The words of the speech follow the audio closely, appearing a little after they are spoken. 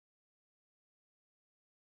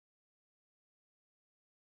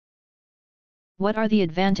What are the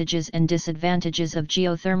advantages and disadvantages of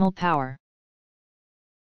geothermal power?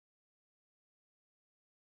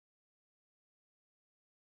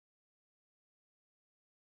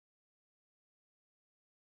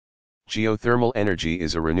 Geothermal energy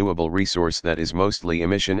is a renewable resource that is mostly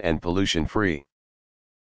emission and pollution-free.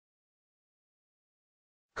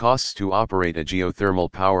 Costs to operate a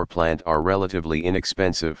geothermal power plant are relatively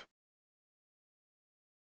inexpensive.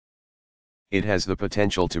 It has the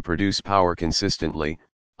potential to produce power consistently,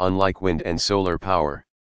 unlike wind and solar power.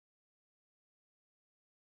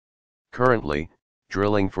 Currently,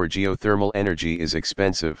 drilling for geothermal energy is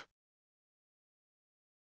expensive.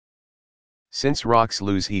 Since rocks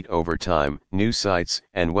lose heat over time, new sites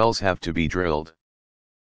and wells have to be drilled.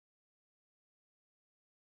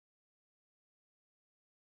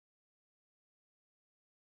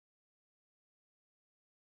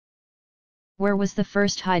 Where was the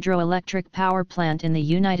first hydroelectric power plant in the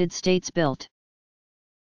United States built?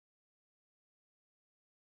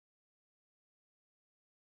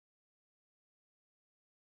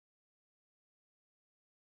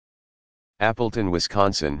 Appleton,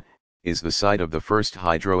 Wisconsin, is the site of the first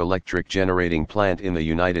hydroelectric generating plant in the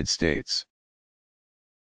United States.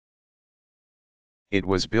 It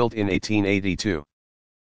was built in 1882.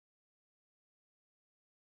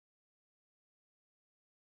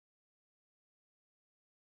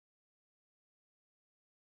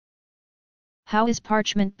 How is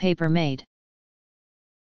parchment paper made?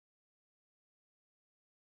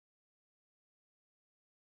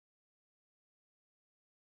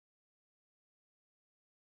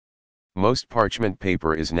 Most parchment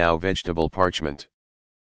paper is now vegetable parchment.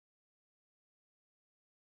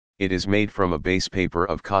 It is made from a base paper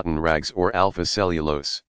of cotton rags or alpha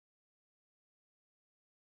cellulose,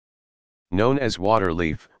 known as water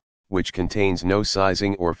leaf, which contains no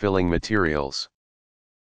sizing or filling materials.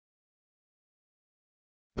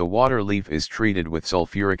 The water leaf is treated with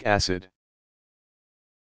sulfuric acid,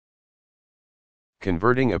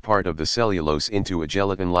 converting a part of the cellulose into a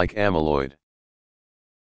gelatin-like amyloid.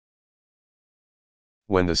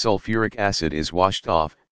 When the sulfuric acid is washed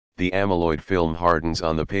off, the amyloid film hardens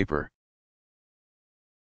on the paper.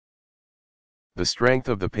 The strength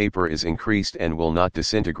of the paper is increased and will not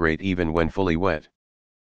disintegrate even when fully wet.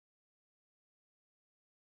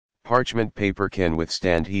 Parchment paper can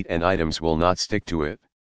withstand heat and items will not stick to it.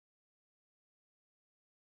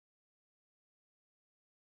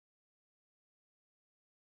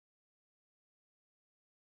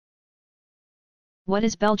 What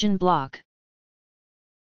is Belgian block?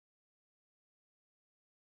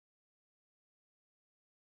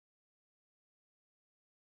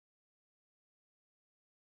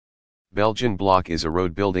 Belgian block is a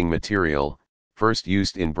road building material, first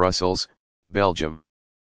used in Brussels, Belgium,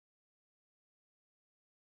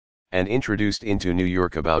 and introduced into New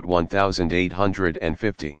York about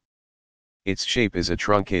 1850. Its shape is a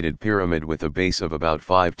truncated pyramid with a base of about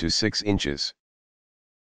 5 to 6 inches.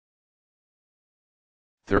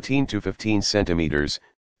 13 to 15 centimeters,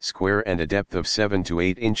 square and a depth of 7 to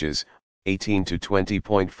 8 inches, 18 to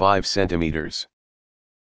 20.5 centimeters.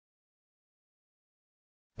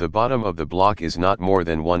 The bottom of the block is not more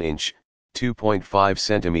than 1 inch, 2.5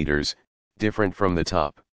 centimeters, different from the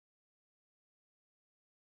top.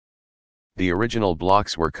 The original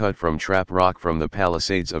blocks were cut from trap rock from the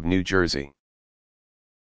Palisades of New Jersey.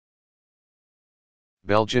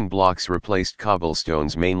 Belgian blocks replaced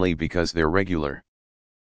cobblestones mainly because their regular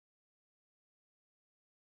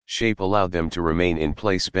shape allowed them to remain in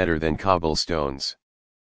place better than cobblestones.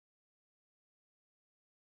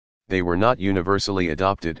 They were not universally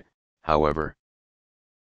adopted, however,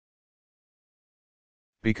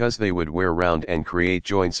 because they would wear round and create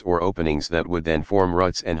joints or openings that would then form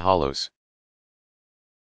ruts and hollows.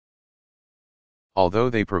 Although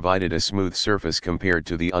they provided a smooth surface compared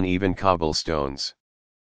to the uneven cobblestones,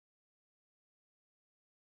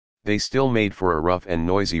 they still made for a rough and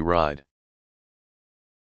noisy ride.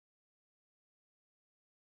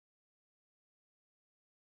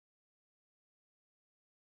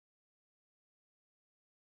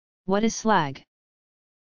 What is slag?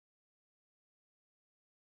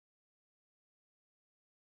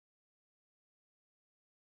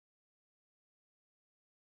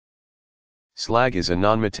 Slag is a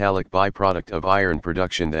nonmetallic byproduct of iron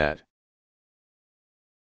production that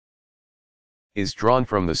is drawn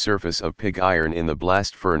from the surface of pig iron in the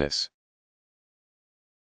blast furnace.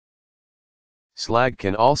 Slag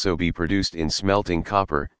can also be produced in smelting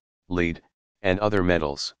copper, lead, and other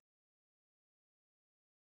metals.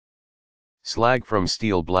 Slag from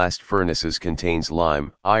steel blast furnaces contains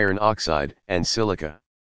lime, iron oxide, and silica.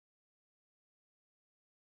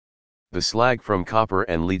 The slag from copper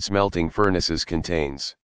and lead smelting furnaces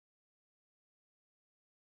contains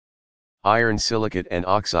iron, silicate and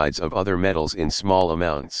oxides of other metals in small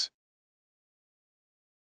amounts.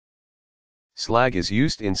 Slag is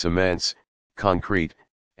used in cements, concrete,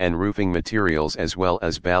 and roofing materials as well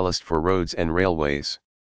as ballast for roads and railways.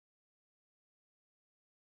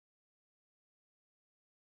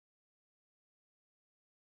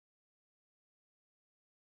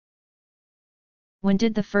 When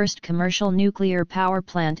did the first commercial nuclear power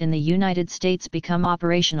plant in the United States become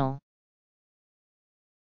operational?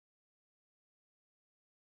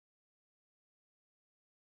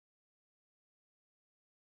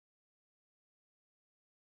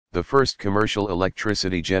 The first commercial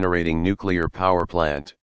electricity generating nuclear power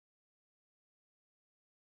plant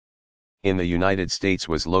in the United States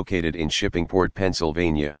was located in Shippingport,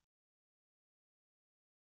 Pennsylvania.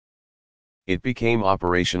 It became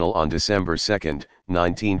operational on December 2,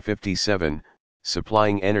 1957,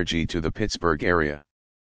 supplying energy to the Pittsburgh area.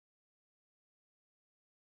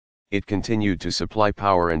 It continued to supply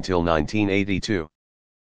power until 1982.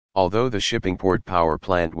 Although the Shippingport power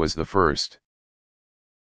plant was the first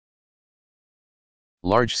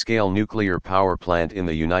large-scale nuclear power plant in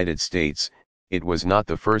the United States, it was not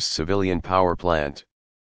the first civilian power plant.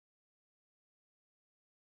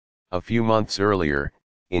 A few months earlier,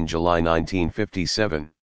 in July 1957,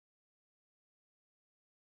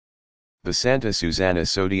 the Santa Susana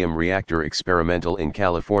sodium reactor experimental in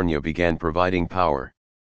California began providing power.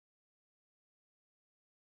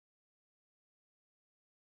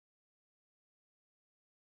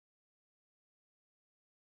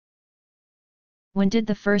 When did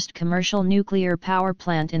the first commercial nuclear power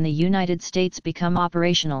plant in the United States become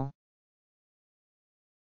operational?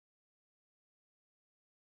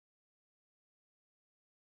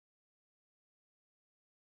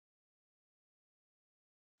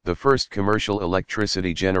 The first commercial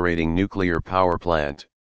electricity generating nuclear power plant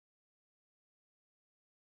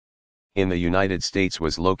in the United States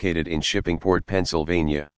was located in Shippingport,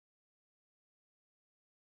 Pennsylvania.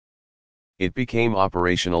 It became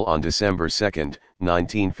operational on December 2,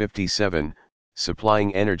 1957,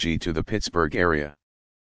 supplying energy to the Pittsburgh area.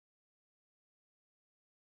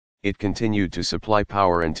 It continued to supply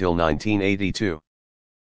power until 1982.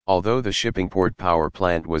 Although the Shippingport power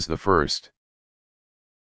plant was the first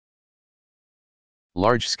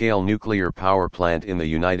large-scale nuclear power plant in the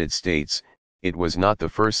United States, it was not the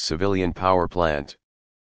first civilian power plant.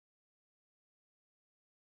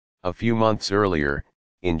 A few months earlier,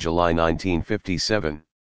 in July 1957,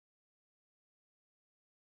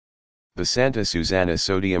 the Santa Susana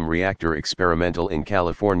sodium reactor experimental in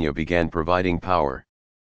California began providing power.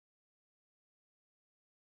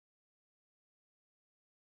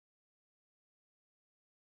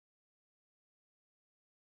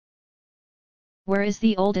 Where is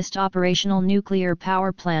the oldest operational nuclear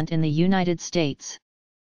power plant in the United States?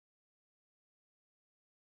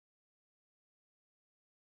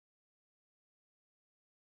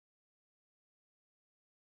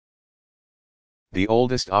 The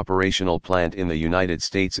oldest operational plant in the United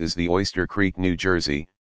States is the Oyster Creek, New Jersey,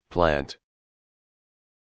 plant.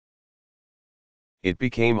 It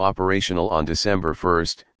became operational on December 1,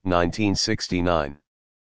 1969.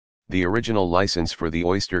 The original license for the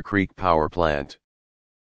Oyster Creek power plant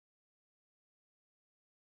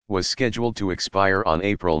was scheduled to expire on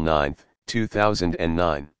April 9,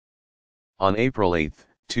 2009. On April 8,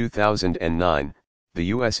 2009, the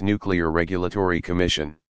U.S. Nuclear Regulatory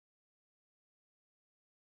Commission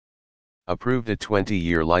approved a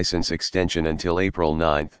 20-year license extension until April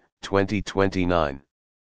 9, 2029.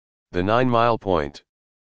 The 9 Mile Point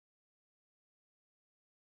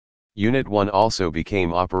Unit 1 also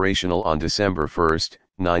became operational on December 1,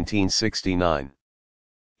 1969.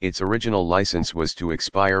 Its original license was to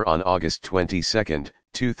expire on August 22,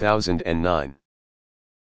 2009.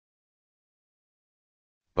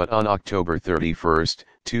 But on October 31,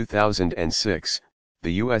 2006,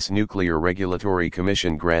 the U.S. Nuclear Regulatory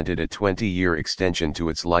Commission granted a 20-year extension to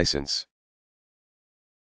its license,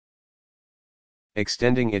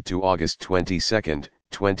 extending it to August 22,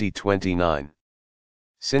 2029.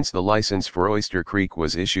 Since the license for Oyster Creek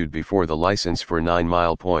was issued before the license for 9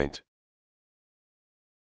 Mile Point,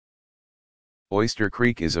 Oyster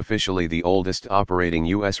Creek is officially the oldest operating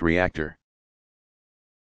U.S. reactor.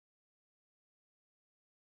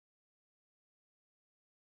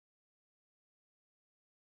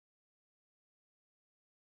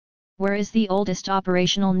 Where is the oldest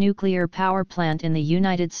operational nuclear power plant in the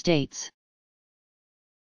United States?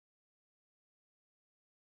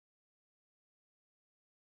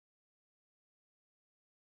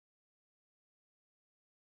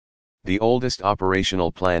 The oldest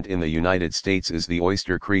operational plant in the United States is the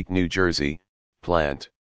Oyster Creek, New Jersey, plant.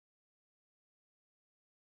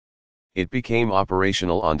 It became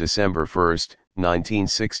operational on December 1,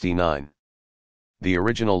 1969. The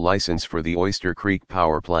original license for the Oyster Creek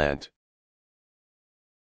power plant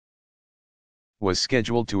was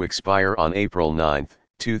scheduled to expire on April 9,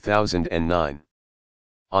 2009.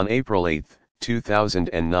 On April 8,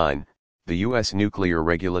 2009, the U.S. Nuclear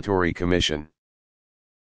Regulatory Commission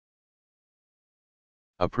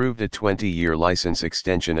approved a 20-year license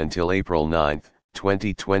extension until April 9,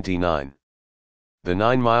 2029. The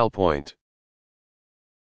 9 Mile Point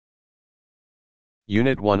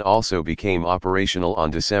Unit 1 also became operational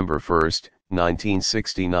on December 1,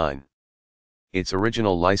 1969. Its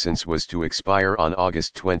original license was to expire on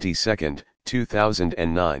August 22,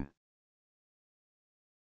 2009.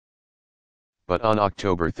 But on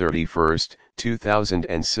October 31,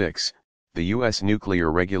 2006, the U.S. Nuclear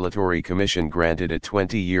Regulatory Commission granted a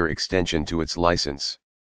 20-year extension to its license,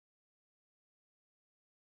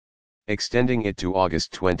 extending it to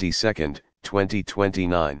August 22,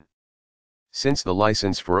 2029. Since the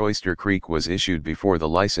license for Oyster Creek was issued before the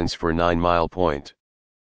license for 9 Mile Point,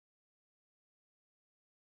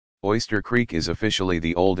 Oyster Creek is officially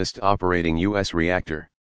the oldest operating U.S. reactor.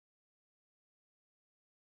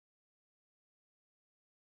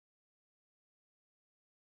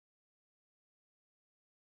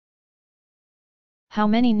 How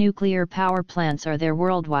many nuclear power plants are there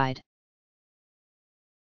worldwide?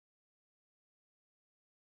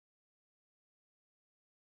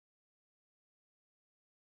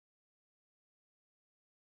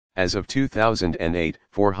 As of 2008,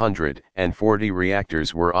 440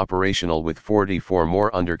 reactors were operational with 44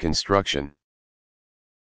 more under construction.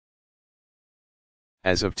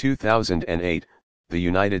 As of 2008, the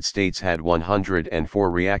United States had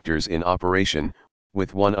 104 reactors in operation,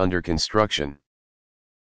 with 1 under construction.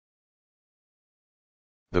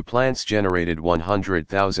 The plants generated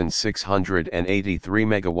 100,683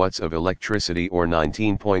 megawatts of electricity, or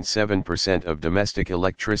 19.7% of domestic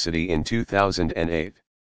electricity in 2008.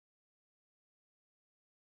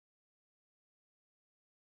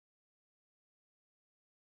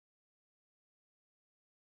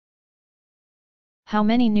 How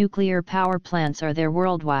many nuclear power plants are there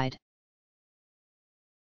worldwide?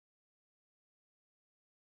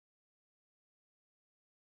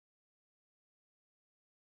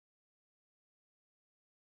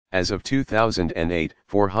 As of 2008,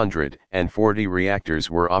 440 reactors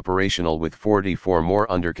were operational with 44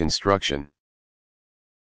 more under construction.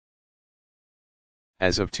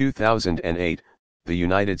 As of 2008, the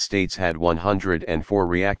United States had 104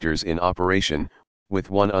 reactors in operation, with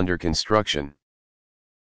 1 under construction.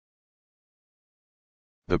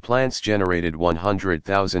 The plants generated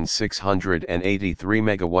 100,683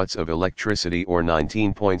 megawatts of electricity, or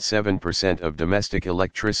 19.7% of domestic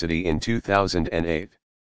electricity in 2008.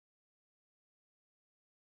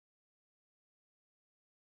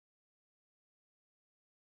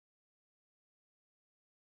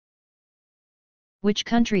 Which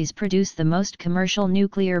countries produce the most commercial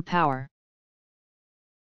nuclear power?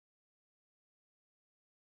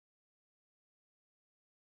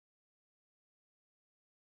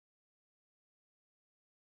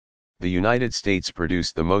 The United States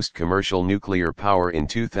produced the most commercial nuclear power in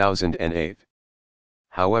 2008.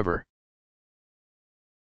 However,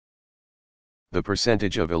 the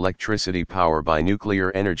percentage of electricity power by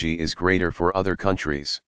nuclear energy is greater for other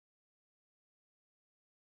countries.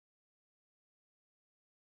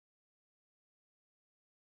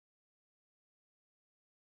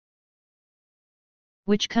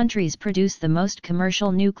 Which countries produce the most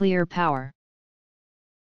commercial nuclear power?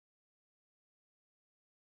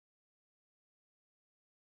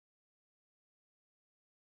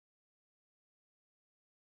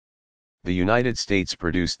 The United States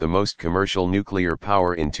produced the most commercial nuclear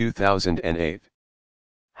power in 2008.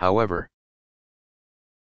 However,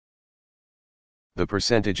 the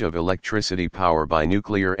percentage of electricity power by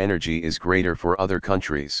nuclear energy is greater for other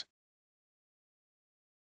countries.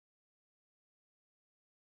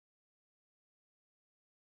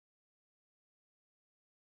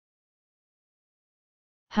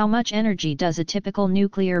 How much energy does a typical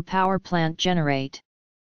nuclear power plant generate?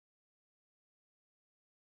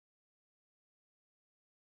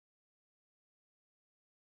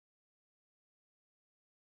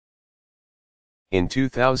 In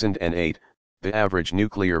 2008, the average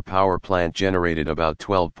nuclear power plant generated about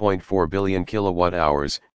 12.4 billion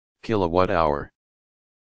kilowatt-hours, kilowatt-hour.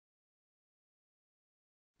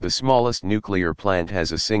 The smallest nuclear plant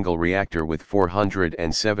has a single reactor with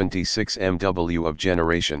 476 MW of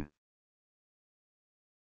generation.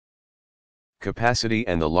 Capacity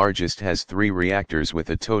and the largest has 3 reactors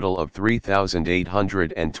with a total of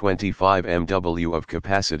 3,825 MW of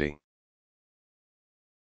capacity.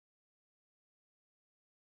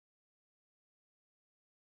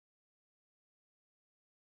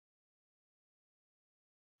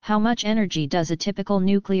 How much energy does a typical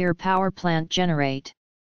nuclear power plant generate?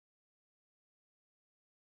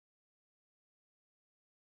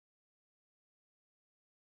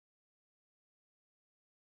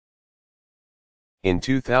 In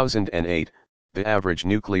 2008, the average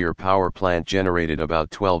nuclear power plant generated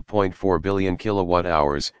about 12.4 billion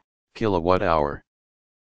kilowatt-hours, kilowatt-hour.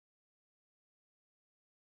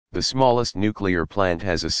 The smallest nuclear plant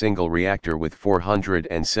has a single reactor with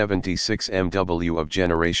 476 MW of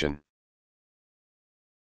generation.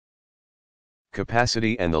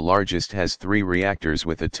 Capacity and the largest has 3 reactors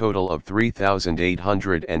with a total of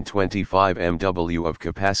 3,825 MW of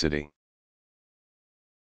capacity.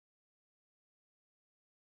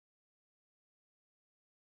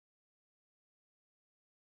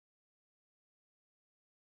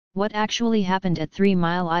 What actually happened at 3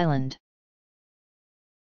 Mile Island?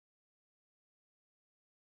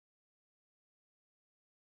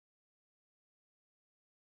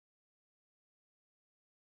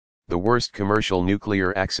 The worst commercial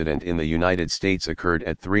nuclear accident in the United States occurred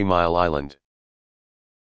at 3 Mile Island.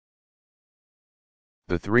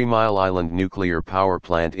 The 3 Mile Island nuclear power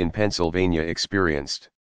plant in Pennsylvania experienced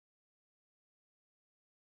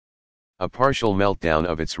a partial meltdown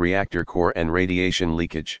of its reactor core and radiation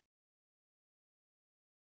leakage.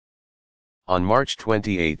 On March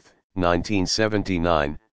 28,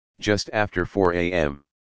 1979, just after 4 a.m.,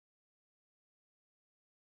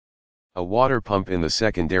 a water pump in the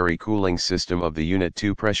secondary cooling system of the Unit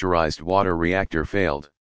 2 pressurized water reactor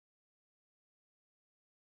failed.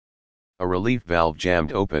 A relief valve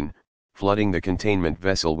jammed open, flooding the containment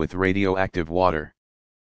vessel with radioactive water.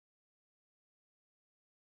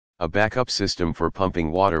 A backup system for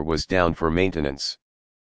pumping water was down for maintenance.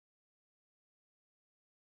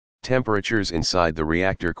 Temperatures inside the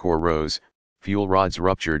reactor core rose, fuel rods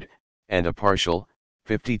ruptured, and a partial,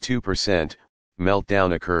 52%,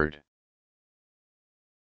 meltdown occurred.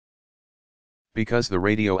 Because the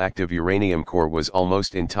radioactive uranium core was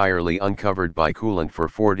almost entirely uncovered by coolant for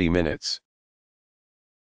 40 minutes.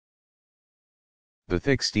 The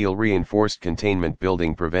thick steel reinforced containment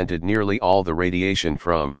building prevented nearly all the radiation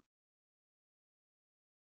from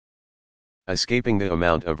escaping. The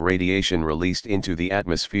amount of radiation released into the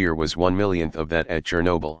atmosphere was 1/1,000,000th of that at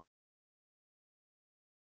Chernobyl.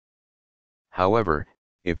 However,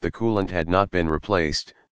 if the coolant had not been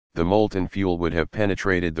replaced, the molten fuel would have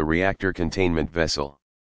penetrated the reactor containment vessel,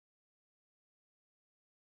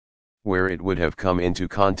 where it would have come into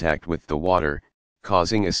contact with the water,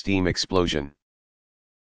 causing a steam explosion,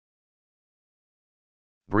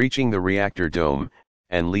 breaching the reactor dome,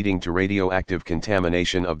 and leading to radioactive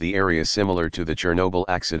contamination of the area similar to the Chernobyl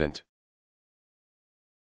accident.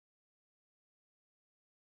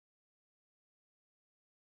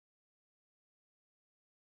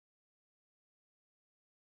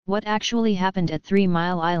 What actually happened at 3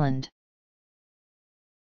 Mile Island?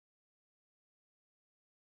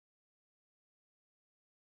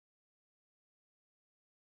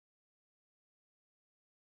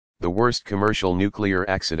 The worst commercial nuclear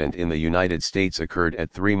accident in the United States occurred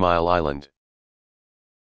at 3 Mile Island.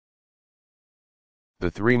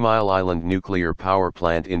 The 3 Mile Island nuclear power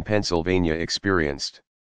plant in Pennsylvania experienced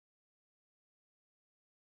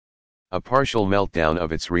a partial meltdown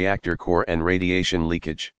of its reactor core and radiation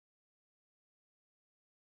leakage.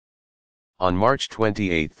 On March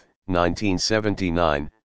 28,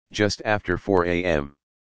 1979, just after 4 a.m.,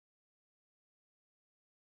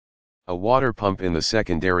 a water pump in the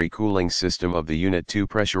secondary cooling system of the Unit 2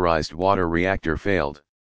 pressurized water reactor failed.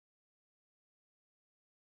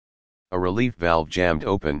 A relief valve jammed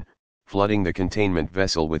open, flooding the containment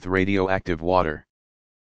vessel with radioactive water.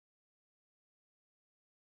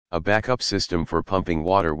 A backup system for pumping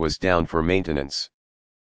water was down for maintenance.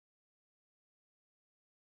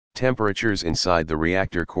 Temperatures inside the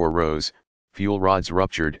reactor core rose, fuel rods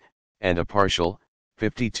ruptured, and a partial,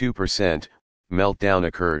 52%, meltdown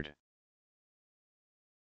occurred.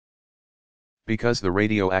 Because the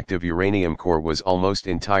radioactive uranium core was almost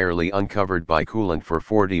entirely uncovered by coolant for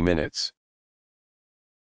 40 minutes.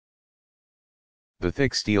 The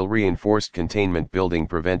thick steel reinforced containment building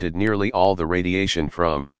prevented nearly all the radiation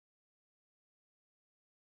from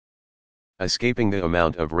escaping. The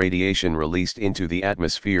amount of radiation released into the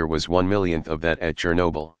atmosphere was 1/1,000,000th of that at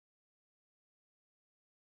Chernobyl.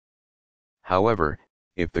 However,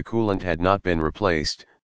 if the coolant had not been replaced,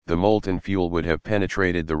 the molten fuel would have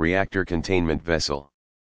penetrated the reactor containment vessel,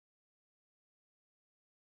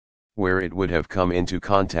 where it would have come into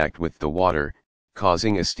contact with the water,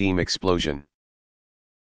 causing a steam explosion,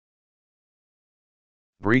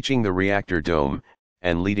 breaching the reactor dome,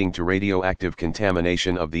 and leading to radioactive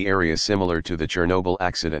contamination of the area similar to the Chernobyl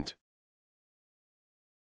accident.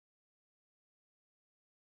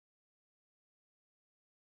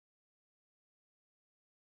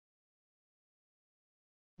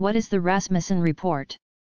 What is the Rasmussen report?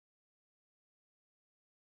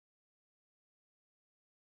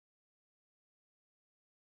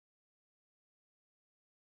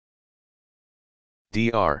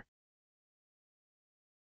 Dr.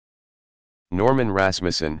 Norman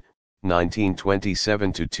Rasmussen,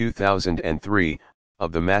 1927 to 2003,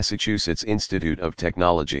 of the Massachusetts Institute of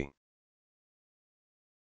Technology,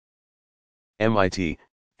 MIT,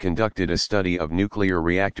 conducted a study of nuclear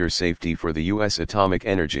reactor safety for the U.S. Atomic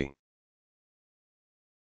Energy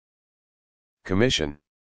Commission.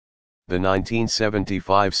 The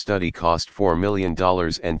 1975 study cost $4 million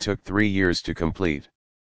and took 3 years to complete.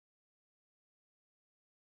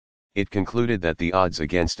 It concluded that the odds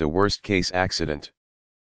against a worst-case accident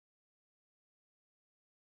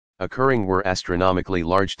occurring were astronomically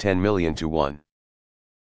large, 10 million to 1.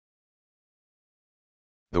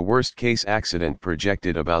 The worst-case accident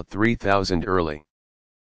projected about 3,000 early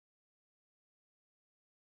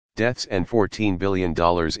deaths and $14 billion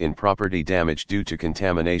in property damage due to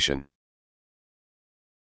contamination.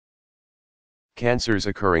 Cancers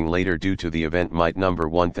occurring later due to the event might number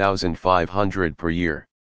 1,500 per year.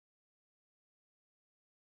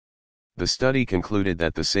 The study concluded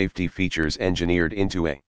that the safety features engineered into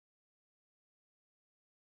a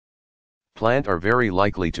plant are very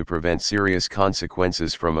likely to prevent serious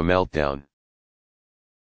consequences from a meltdown.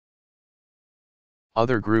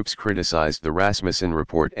 Other groups criticized the Rasmussen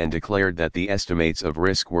report and declared that the estimates of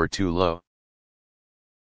risk were too low.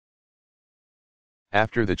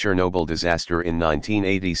 After the Chernobyl disaster in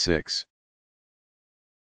 1986,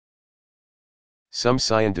 some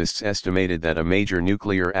scientists estimated that a major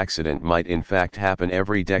nuclear accident might in fact happen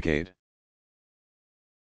every decade.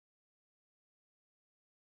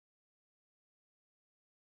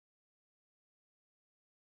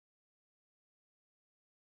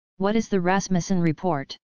 What is the Rasmussen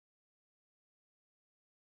report?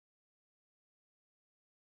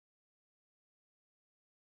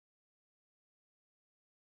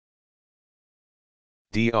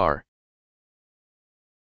 Dr.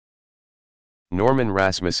 Norman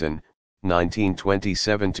Rasmussen,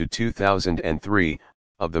 1927 to 2003,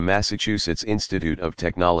 of the Massachusetts Institute of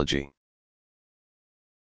Technology,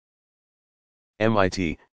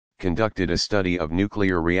 MIT, conducted a study of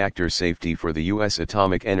nuclear reactor safety for the U.S.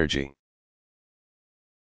 Atomic Energy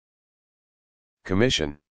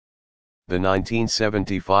Commission. The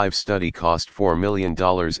 1975 study cost $4 million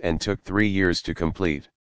and took 3 years to complete.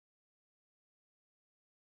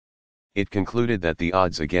 It concluded that the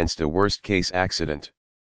odds against a worst-case accident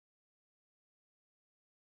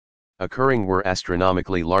occurring were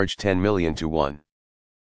astronomically large, 10 million to 1.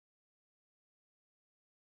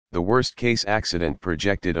 The worst-case accident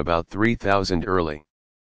projected about 3,000 early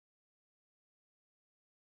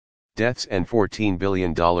deaths and $14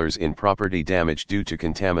 billion in property damage due to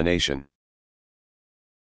contamination.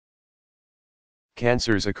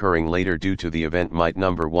 Cancers occurring later due to the event might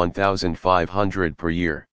number 1,500 per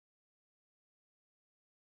year.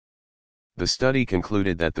 The study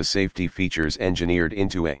concluded that the safety features engineered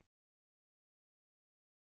into a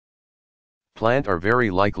plant are very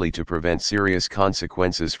likely to prevent serious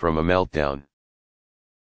consequences from a meltdown.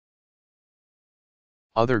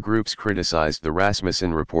 Other groups criticized the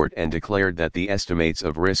Rasmussen report and declared that the estimates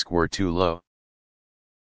of risk were too low.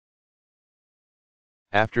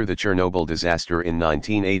 After the Chernobyl disaster in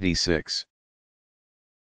 1986,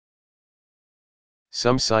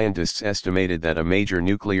 some scientists estimated that a major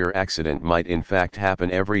nuclear accident might in fact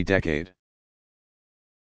happen every decade.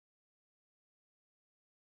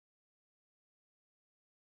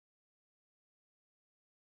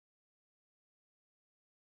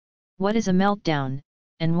 What is a meltdown,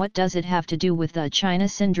 and what does it have to do with the China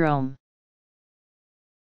syndrome?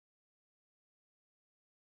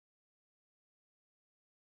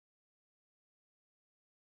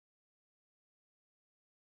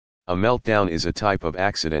 A meltdown is a type of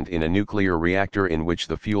accident in a nuclear reactor in which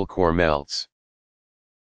the fuel core melts,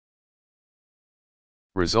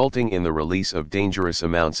 resulting in the release of dangerous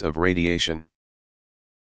amounts of radiation.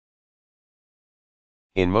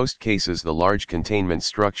 In most cases, the large containment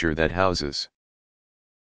structure that houses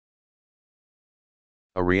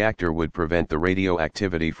a reactor would prevent the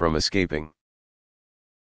radioactivity from escaping.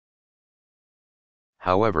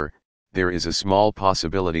 However, there is a small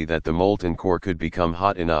possibility that the molten core could become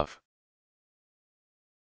hot enough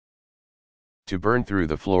to burn through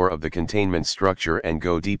the floor of the containment structure and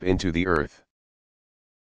go deep into the earth.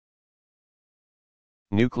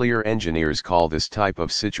 Nuclear engineers call this type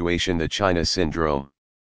of situation the China syndrome.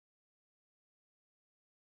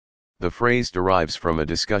 The phrase derives from a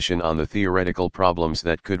discussion on the theoretical problems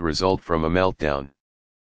that could result from a meltdown.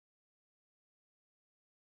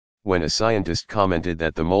 When a scientist commented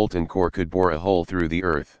that the molten core could bore a hole through the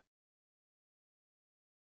earth,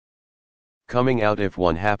 coming out if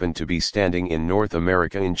one happened to be standing in North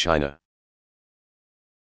America in China.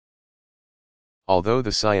 Although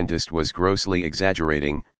the scientist was grossly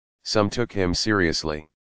exaggerating, some took him seriously.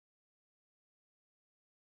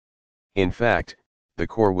 In fact, the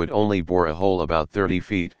core would only bore a hole about 30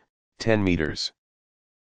 feet, 10 meters,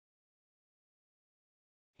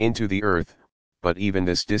 into the earth, but even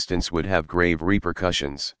this distance would have grave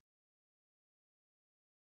repercussions.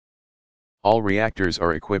 All reactors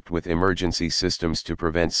are equipped with emergency systems to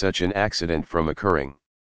prevent such an accident from occurring.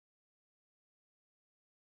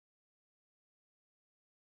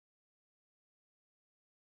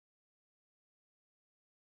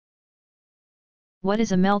 What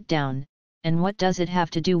is a meltdown, and what does it have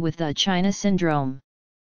to do with the China syndrome?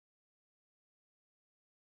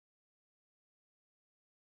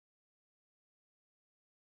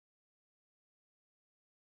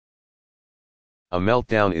 A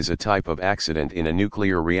meltdown is a type of accident in a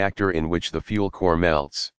nuclear reactor in which the fuel core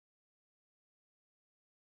melts,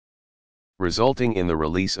 resulting in the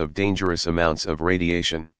release of dangerous amounts of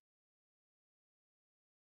radiation.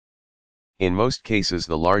 In most cases,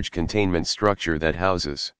 the large containment structure that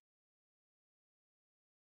houses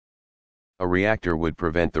a reactor would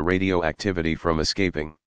prevent the radioactivity from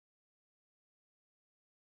escaping.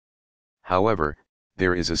 However,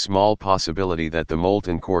 there is a small possibility that the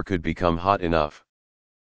molten core could become hot enough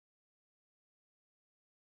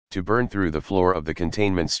to burn through the floor of the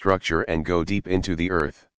containment structure and go deep into the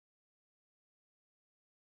earth.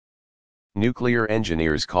 Nuclear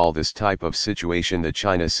engineers call this type of situation the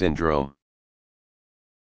China syndrome.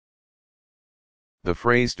 The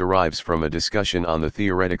phrase derives from a discussion on the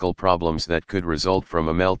theoretical problems that could result from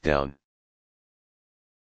a meltdown.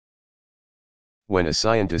 When a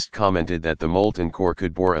scientist commented that the molten core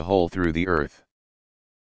could bore a hole through the earth,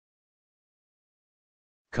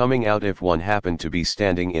 coming out if one happened to be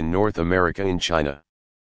standing in North America in China.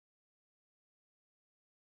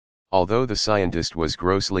 Although the scientist was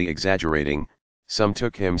grossly exaggerating, some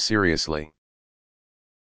took him seriously.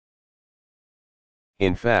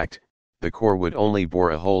 In fact, the core would only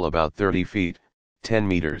bore a hole about 30 feet, 10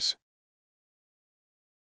 meters,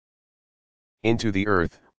 into the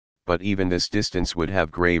earth, but even this distance would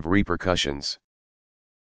have grave repercussions.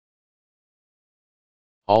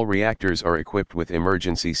 All reactors are equipped with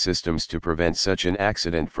emergency systems to prevent such an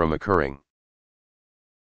accident from occurring.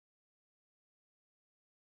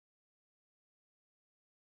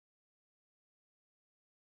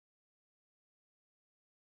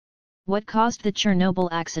 What caused the Chernobyl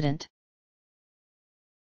accident?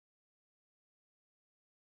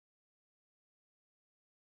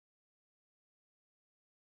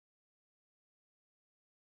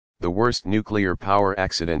 The worst nuclear power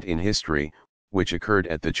accident in history, which occurred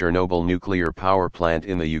at the Chernobyl nuclear power plant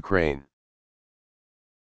in the Ukraine,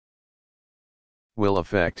 will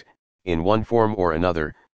affect, in one form or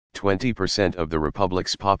another, 20% of the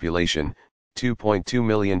republic's population, 2.2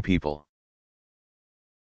 million people.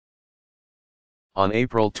 On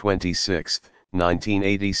April 26,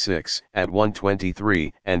 1986, at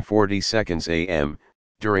 1:23:40 a.m.,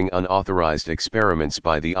 during unauthorized experiments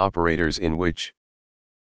by the operators in which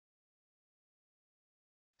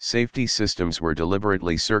safety systems were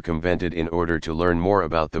deliberately circumvented in order to learn more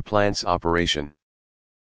about the plant's operation,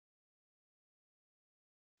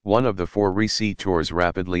 one of the four reactors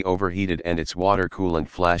rapidly overheated and its water coolant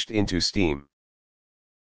flashed into steam.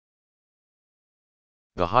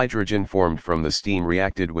 The hydrogen formed from the steam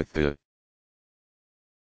reacted with the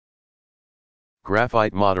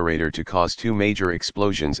graphite moderator to cause two major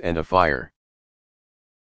explosions and a fire.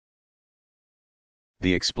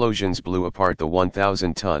 The explosions blew apart the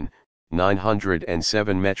 1,000-ton,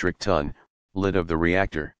 907 metric ton, lid of the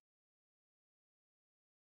reactor,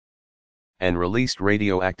 and released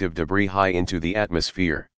radioactive debris high into the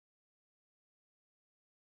atmosphere.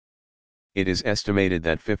 It is estimated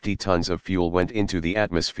that 50 tons of fuel went into the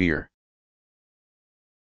atmosphere.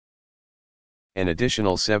 An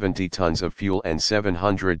additional 70 tons of fuel and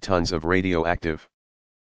 700 tons of radioactive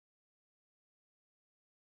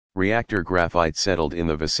reactor graphite settled in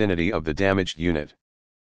the vicinity of the damaged unit.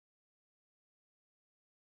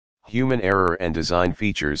 Human error and design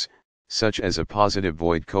features, such as a positive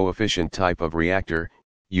void coefficient type of reactor,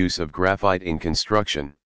 use of graphite in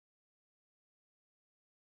construction,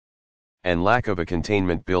 and lack of a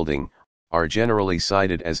containment building, are generally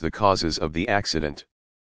cited as the causes of the accident.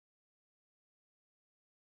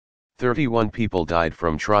 31 people died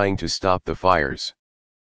from trying to stop the fires.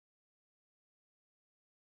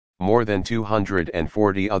 More than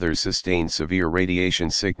 240 others sustained severe radiation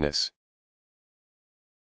sickness.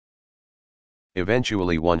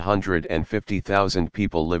 Eventually 150,000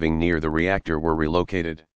 people living near the reactor were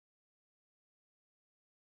relocated,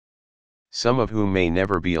 some of whom may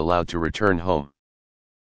never be allowed to return home.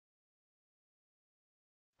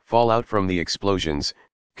 Fallout from the explosions,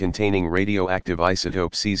 containing radioactive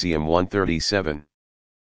isotope cesium-137,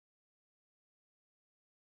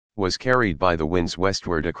 was carried by the winds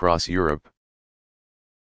westward across Europe.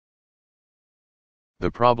 The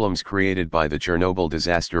problems created by the Chernobyl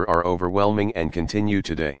disaster are overwhelming and continue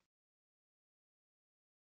today.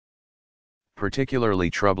 Particularly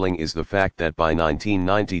troubling is the fact that by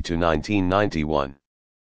 1990 to 1991,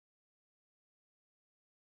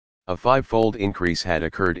 a five-fold increase had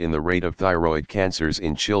occurred in the rate of thyroid cancers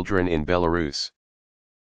in children in Belarus.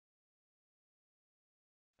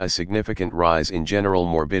 A significant rise in general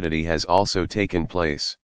morbidity has also taken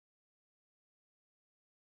place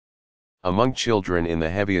among children in the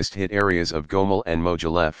heaviest hit areas of Gomel and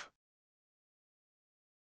Mogilev.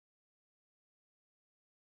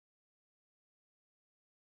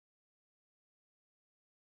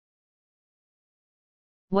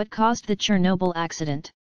 What caused the Chernobyl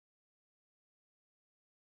accident?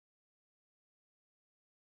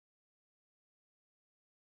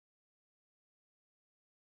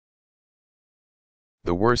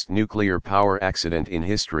 The worst nuclear power accident in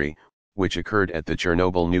history, which occurred at the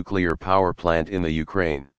Chernobyl nuclear power plant in the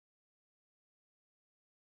Ukraine,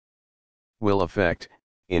 will affect,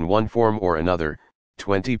 in one form or another,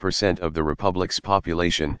 20% of the Republic's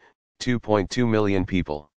population, 2.2 million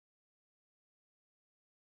people.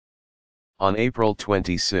 On April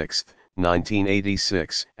 26,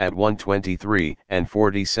 1986, at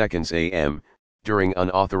 1:23:40 a.m., during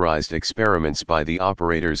unauthorized experiments by the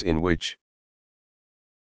operators in which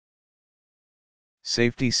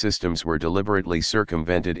safety systems were deliberately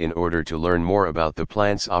circumvented in order to learn more about the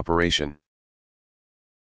plant's operation,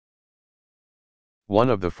 one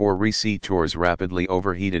of the four reactors rapidly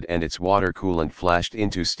overheated and its water coolant flashed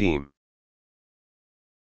into steam.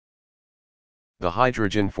 The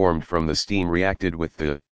hydrogen formed from the steam reacted with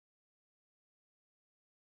the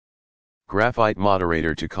graphite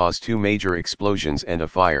moderator to cause two major explosions and a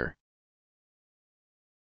fire.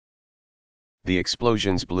 The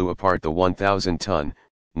explosions blew apart the 1,000-ton,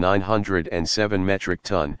 907 metric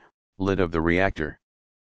ton, lid of the reactor,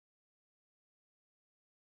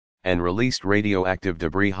 and released radioactive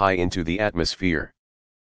debris high into the atmosphere.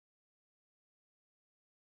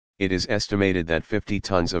 It is estimated that 50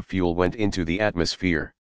 tons of fuel went into the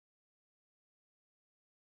atmosphere.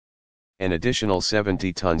 An additional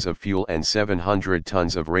 70 tons of fuel and 700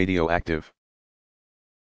 tons of radioactive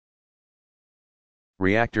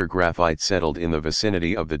reactor graphite settled in the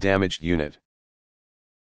vicinity of the damaged unit.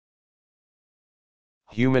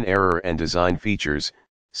 Human error and design features,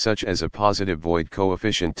 such as a positive void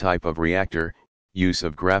coefficient type of reactor, use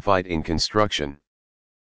of graphite in construction,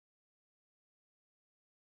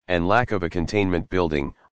 and lack of a containment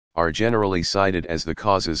building, are generally cited as the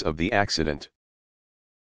causes of the accident.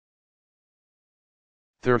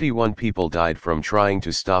 31 people died from trying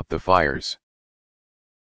to stop the fires.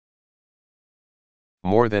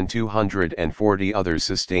 More than 240 others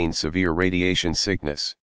sustained severe radiation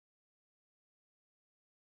sickness.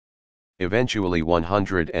 Eventually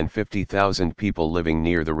 150,000 people living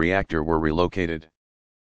near the reactor were relocated,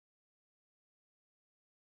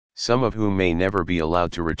 some of whom may never be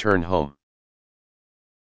allowed to return home.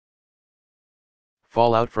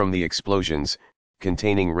 Fallout from the explosions,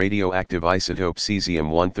 containing radioactive isotope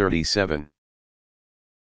cesium-137,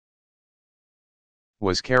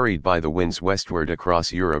 was carried by the winds westward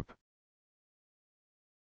across Europe.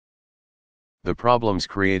 The problems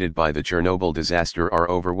created by the Chernobyl disaster are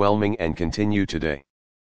overwhelming and continue today.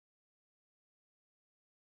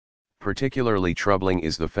 Particularly troubling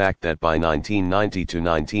is the fact that by 1990 to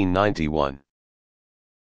 1991,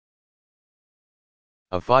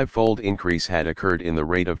 a five-fold increase had occurred in the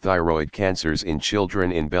rate of thyroid cancers in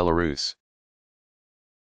children in Belarus.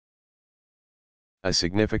 A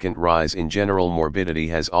significant rise in general morbidity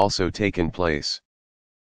has also taken place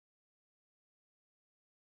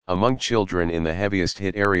among children in the heaviest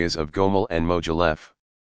hit areas of Gomel and Mogilev.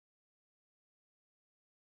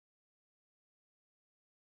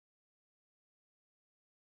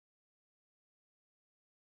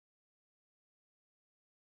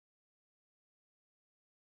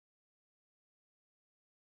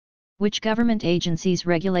 Which government agencies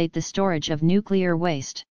regulate the storage of nuclear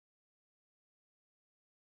waste?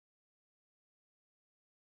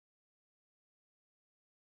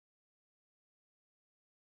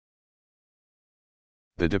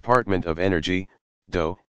 The Department of Energy,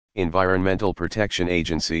 DOE, Environmental Protection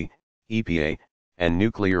Agency, EPA, and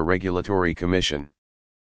Nuclear Regulatory Commission,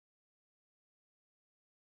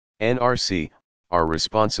 NRC, are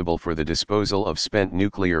responsible for the disposal of spent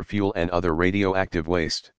nuclear fuel and other radioactive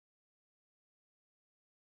waste.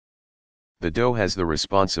 The DOE has the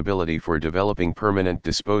responsibility for developing permanent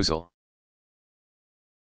disposal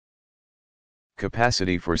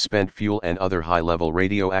capacity for spent fuel and other high-level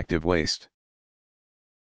radioactive waste.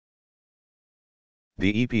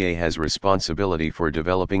 The EPA has responsibility for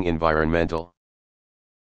developing environmental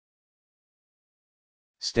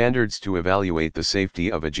standards to evaluate the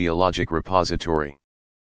safety of a geologic repository.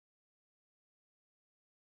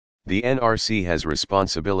 The NRC has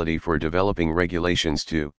responsibility for developing regulations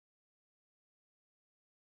to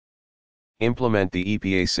implement the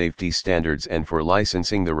EPA safety standards and for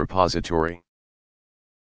licensing the repository.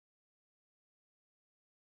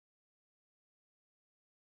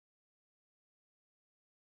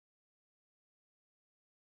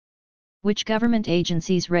 Which government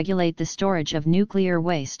agencies regulate the storage of nuclear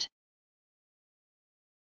waste?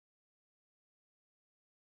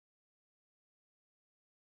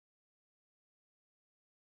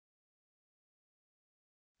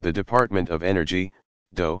 The Department of Energy,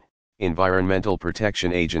 DOE, Environmental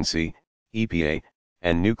Protection Agency, EPA,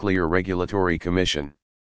 and Nuclear Regulatory Commission,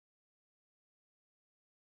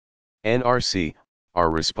 NRC, are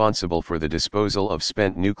responsible for the disposal of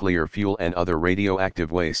spent nuclear fuel and other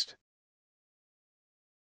radioactive waste.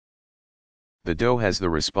 The DOE has the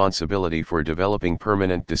responsibility for developing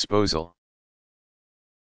permanent disposal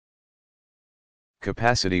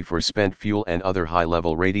capacity for spent fuel and other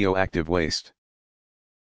high-level radioactive waste.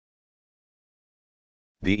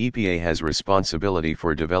 The EPA has responsibility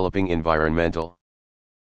for developing environmental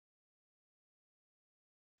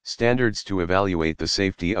standards to evaluate the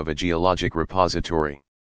safety of a geologic repository.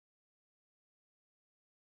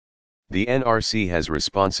 The NRC has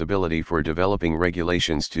responsibility for developing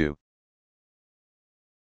regulations to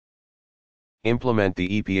implement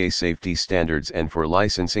the EPA safety standards and for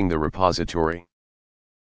licensing the repository.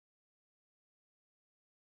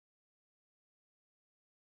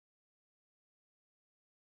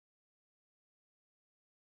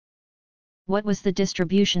 What was the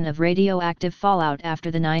distribution of radioactive fallout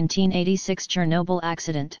after the 1986 Chernobyl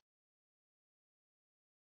accident?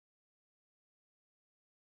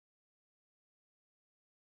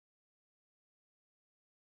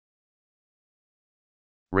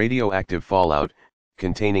 Radioactive fallout,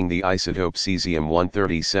 containing the isotope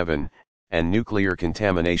cesium-137, and nuclear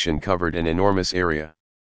contamination covered an enormous area,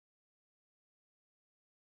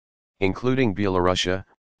 including Belarusia,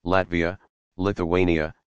 Latvia,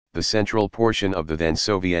 Lithuania, the central portion of the then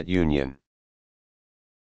Soviet Union,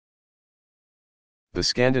 the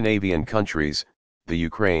Scandinavian countries, the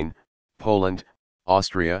Ukraine, Poland,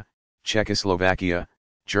 Austria, Czechoslovakia,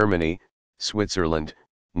 Germany, Switzerland,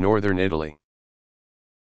 Northern Italy,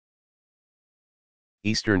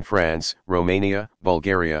 Eastern France, Romania,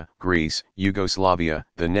 Bulgaria, Greece, Yugoslavia,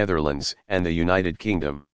 the Netherlands, and the United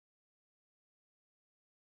Kingdom.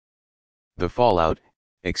 The fallout,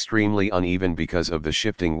 extremely uneven because of the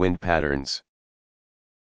shifting wind patterns,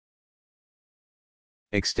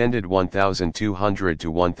 extended 1,200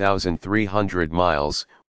 to 1,300 miles,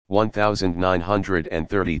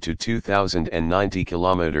 1,930 to 2,090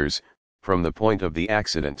 kilometers, from the point of the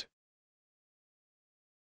accident.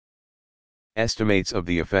 Estimates of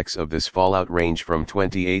the effects of this fallout range from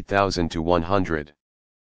 28,000 to 100,000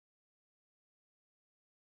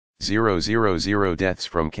 deaths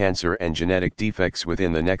from cancer and genetic defects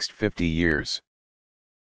within the next 50 years.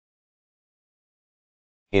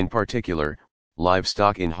 In particular,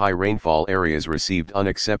 livestock in high rainfall areas received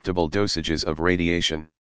unacceptable dosages of radiation.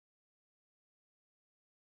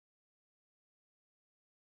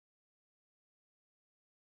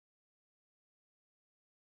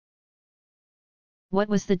 What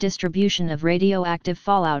was the distribution of radioactive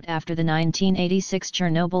fallout after the 1986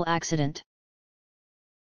 Chernobyl accident?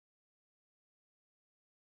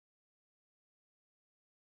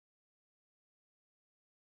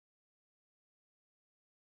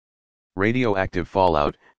 Radioactive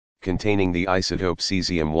fallout, containing the isotope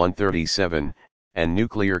cesium-137, and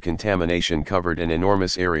nuclear contamination covered an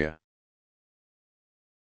enormous area,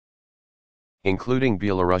 including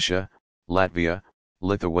Belarusia, Latvia,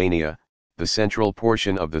 Lithuania, the central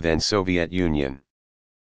portion of the then Soviet Union,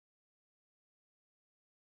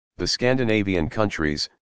 the Scandinavian countries,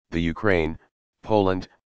 the Ukraine, Poland,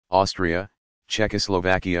 Austria,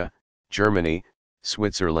 Czechoslovakia, Germany,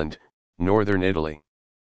 Switzerland, northern Italy,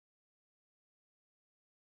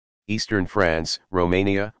 eastern France,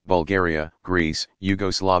 Romania, Bulgaria, Greece,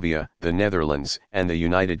 Yugoslavia, the Netherlands, and the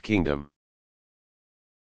United Kingdom.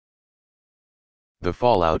 The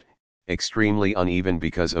fallout, extremely uneven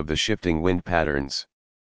because of the shifting wind patterns.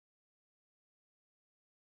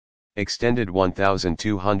 Extended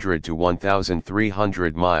 1,200 to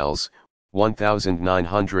 1,300 miles,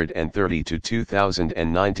 1,930 to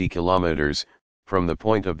 2,090 kilometers, from the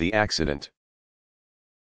point of the accident.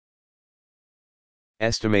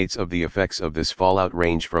 Estimates of the effects of this fallout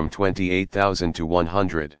range from 28,000 to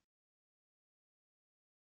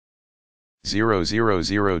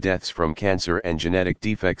 100,000 deaths from cancer and genetic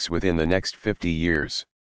defects within the next 50 years.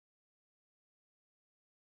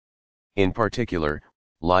 In particular,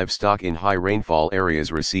 livestock in high rainfall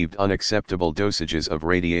areas received unacceptable dosages of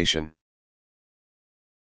radiation.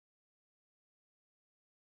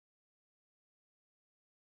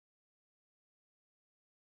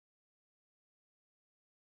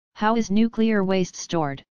 How is nuclear waste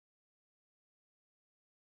stored?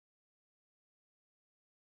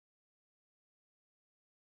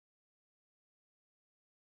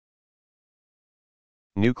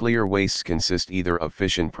 Nuclear wastes consist either of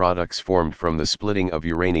fission products formed from the splitting of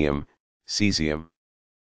uranium, cesium,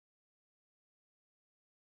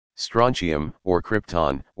 strontium, or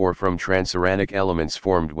krypton, or from transuranic elements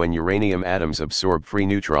formed when uranium atoms absorb free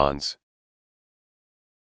neutrons.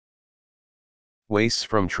 Wastes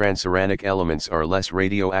from transuranic elements are less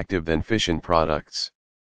radioactive than fission products.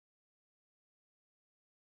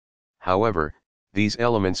 However, these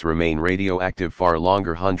elements remain radioactive far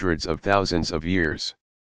longer, hundreds of thousands of years.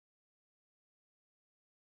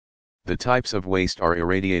 The types of waste are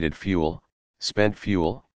irradiated fuel, spent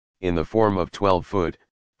fuel, in the form of 12-foot,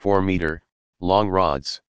 4-meter, long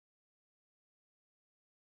rods.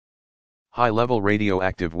 High-level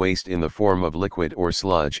radioactive waste in the form of liquid or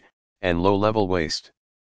sludge, and low-level waste.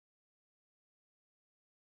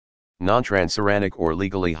 Non-transuranic or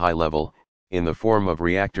legally high-level, in the form of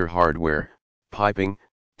reactor hardware, piping,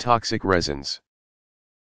 toxic resins.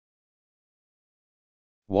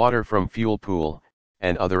 Water from fuel pool,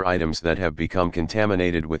 and other items that have become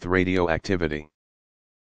contaminated with radioactivity.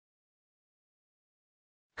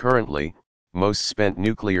 Currently, most spent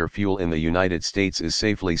nuclear fuel in the United States is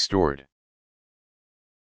safely stored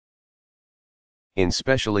in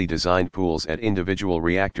specially designed pools at individual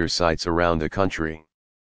reactor sites around the country.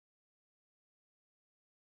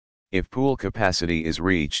 If pool capacity is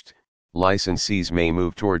reached, licensees may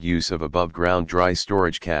move toward use of above-ground dry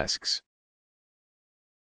storage casks.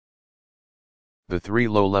 The 3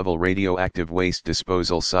 low-level radioactive waste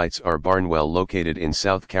disposal sites are Barnwell, located in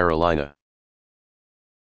South Carolina,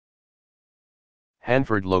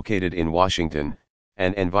 Hanford, located in Washington,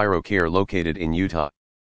 and EnviroCare, located in Utah.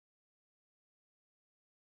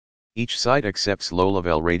 Each site accepts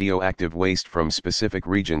low-level radioactive waste from specific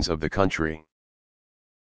regions of the country.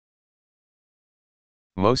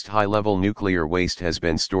 Most high-level nuclear waste has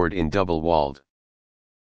been stored in double-walled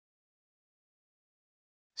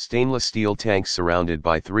stainless steel tanks surrounded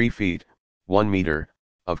by 3 feet, 1 meter,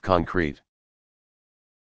 of concrete.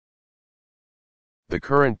 The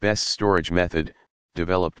current best storage method,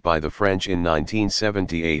 developed by the French in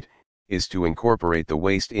 1978, is to incorporate the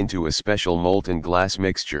waste into a special molten glass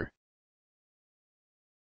mixture.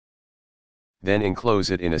 Then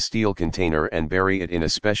enclose it in a steel container and bury it in a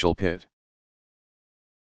special pit.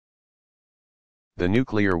 The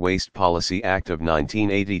Nuclear Waste Policy Act of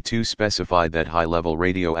 1982 specified that high-level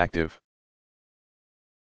radioactive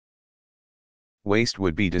waste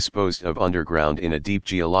would be disposed of underground in a deep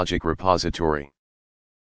geologic repository.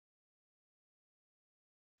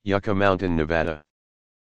 Yucca Mountain, Nevada,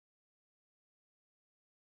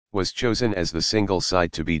 was chosen as the single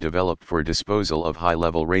site to be developed for disposal of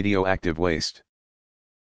high-level radioactive waste.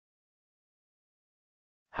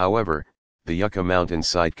 However, the Yucca Mountain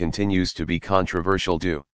site continues to be controversial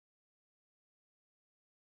due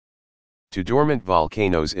to dormant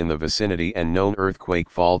volcanoes in the vicinity and known earthquake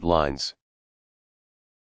fault lines.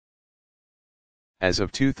 As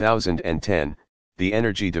of 2010, the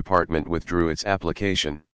Energy Department withdrew its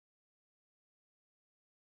application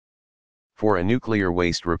for a nuclear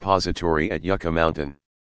waste repository at Yucca Mountain.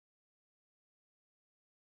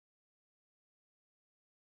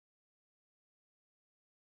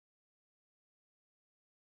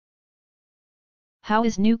 How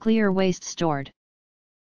is nuclear waste stored?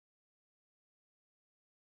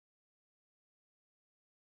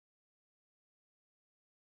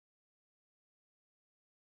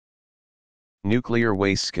 Nuclear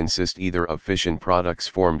wastes consist either of fission products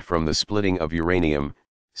formed from the splitting of uranium,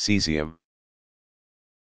 cesium,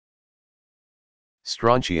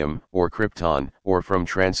 strontium, or krypton, or from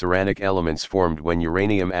transuranic elements formed when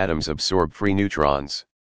uranium atoms absorb free neutrons.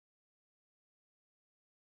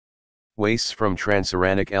 Wastes from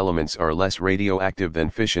transuranic elements are less radioactive than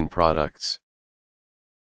fission products.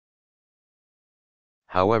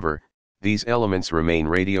 However, these elements remain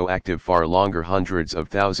radioactive far longer, hundreds of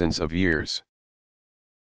thousands of years.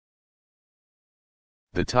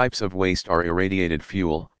 The types of waste are irradiated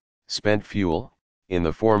fuel, spent fuel, in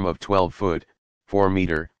the form of 12-foot,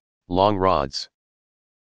 4-meter, long rods.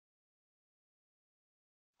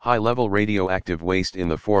 High-level radioactive waste in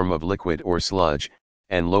the form of liquid or sludge,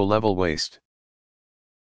 and low-level waste.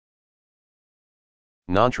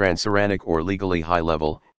 Non-transuranic or legally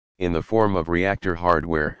high-level, in the form of reactor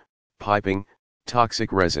hardware, piping,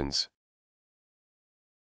 toxic resins.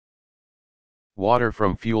 Water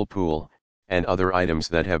from fuel pool, and other items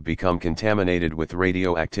that have become contaminated with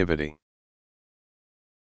radioactivity.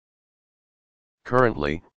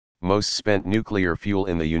 Currently, most spent nuclear fuel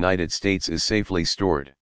in the United States is safely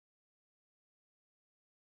stored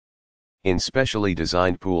in specially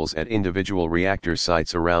designed pools at individual reactor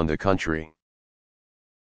sites around the country.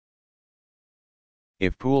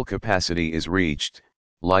 If pool capacity is reached,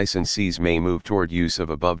 licensees may move toward use of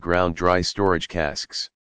above-ground dry storage casks.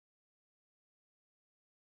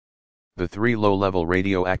 The 3 low-level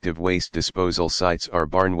radioactive waste disposal sites are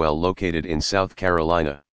Barnwell, located in South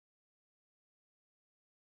Carolina,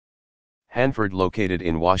 Hanford, located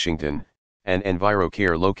in Washington, and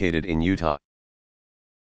EnviroCare, located in Utah.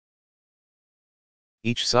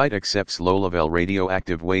 Each site accepts low-level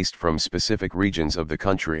radioactive waste from specific regions of the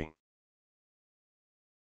country.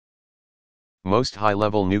 Most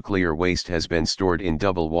high-level nuclear waste has been stored in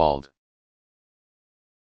double-walled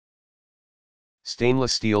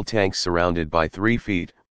stainless steel tanks surrounded by 3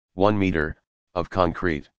 feet, 1 meter, of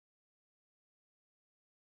concrete.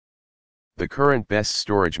 The current best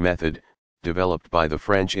storage method, developed by the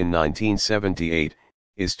French in 1978,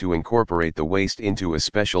 is to incorporate the waste into a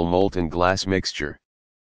special molten glass mixture.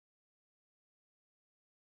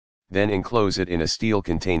 Then enclose it in a steel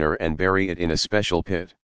container and bury it in a special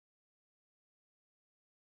pit.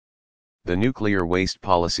 The Nuclear Waste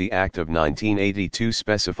Policy Act of 1982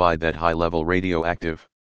 specified that high-level radioactive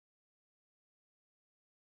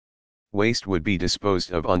waste would be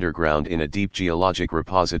disposed of underground in a deep geologic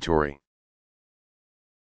repository.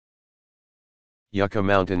 Yucca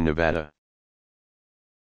Mountain, Nevada,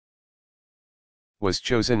 was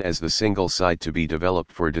chosen as the single site to be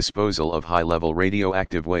developed for disposal of high-level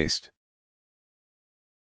radioactive waste.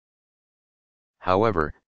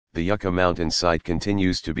 However, the Yucca Mountain site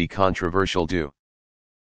continues to be controversial due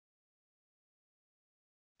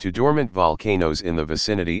to dormant volcanoes in the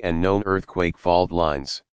vicinity and known earthquake fault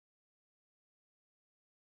lines.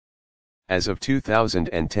 As of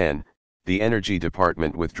 2010, the Energy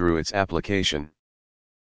Department withdrew its application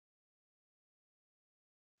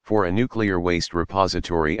for a nuclear waste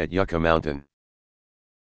repository at Yucca Mountain.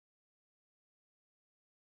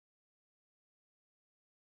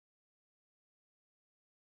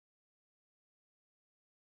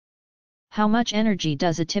 How much energy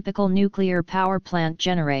does a typical nuclear power plant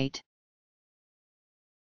generate?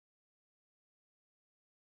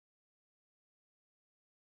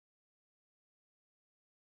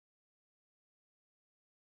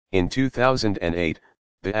 In 2008,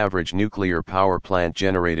 the average nuclear power plant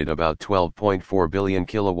generated about 12.4 billion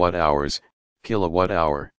kilowatt-hours,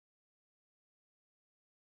 kilowatt-hour.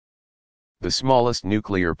 The smallest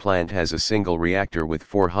nuclear plant has a single reactor with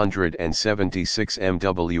 476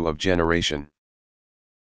 MW of generation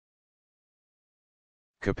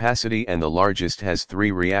capacity, and the largest has 3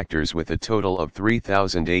 reactors with a total of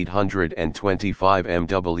 3,825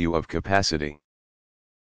 MW of capacity.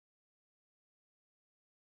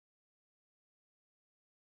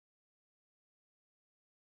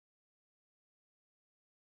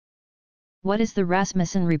 What is the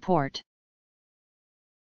Rasmussen report?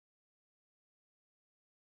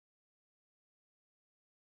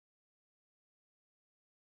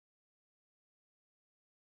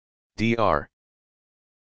 Dr.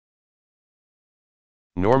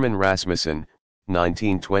 Norman Rasmussen,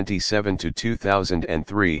 1927 to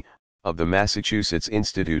 2003, of the Massachusetts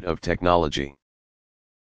Institute of Technology,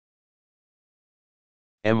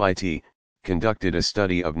 MIT, conducted a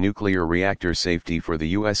study of nuclear reactor safety for the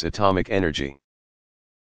U.S. Atomic Energy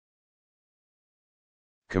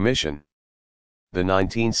Commission. The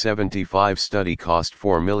 1975 study cost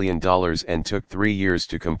 $4 million and took 3 years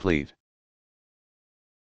to complete.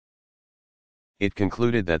 It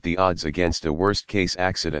concluded that the odds against a worst-case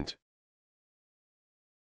accident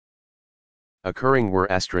occurring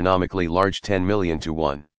were astronomically large, 10 million to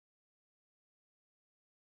 1.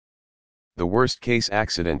 The worst-case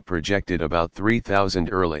accident projected about 3,000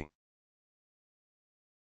 early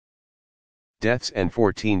deaths and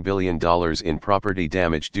 $14 billion in property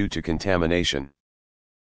damage due to contamination.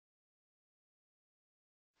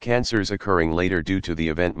 Cancers occurring later due to the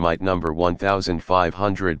event might number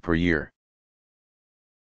 1,500 per year.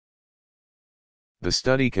 The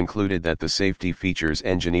study concluded that the safety features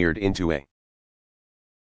engineered into a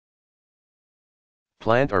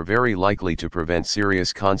plant are very likely to prevent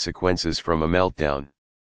serious consequences from a meltdown.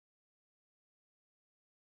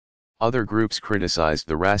 Other groups criticized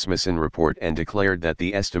the Rasmussen report and declared that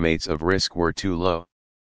the estimates of risk were too low.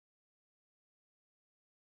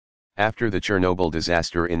 After the Chernobyl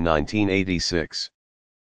disaster in 1986,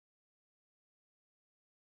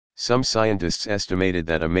 some scientists estimated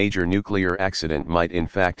that a major nuclear accident might in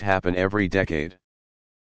fact happen every decade.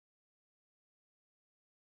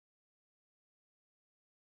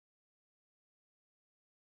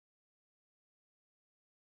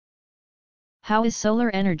 How is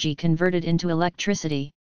solar energy converted into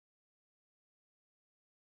electricity?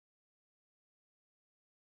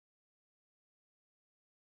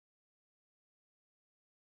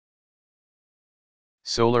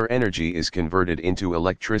 Solar energy is converted into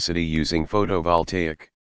electricity using photovoltaic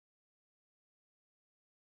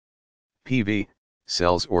PV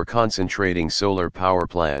cells or concentrating solar power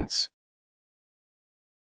plants.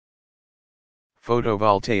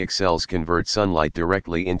 Photovoltaic cells convert sunlight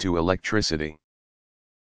directly into electricity.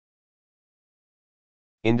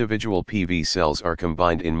 Individual PV cells are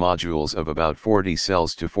combined in modules of about 40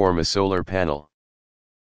 cells to form a solar panel.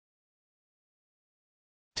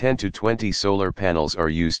 10 to 20 solar panels are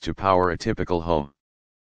used to power a typical home.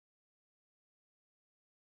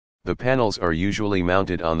 The panels are usually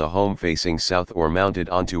mounted on the home facing south or mounted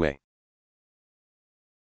onto a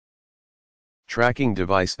tracking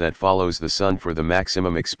device that follows the sun for the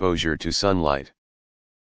maximum exposure to sunlight.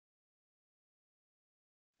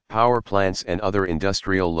 Power plants and other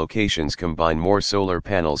industrial locations combine more solar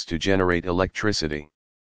panels to generate electricity.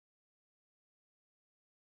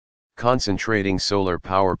 Concentrating solar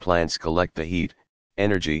power plants collect the heat,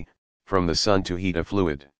 energy, from the sun to heat a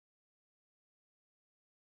fluid,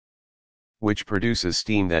 which produces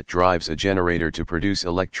steam that drives a generator to produce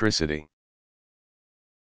electricity.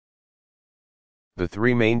 The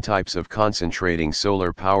three main types of concentrating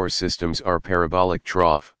solar power systems are parabolic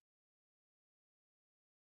trough,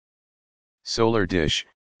 solar dish,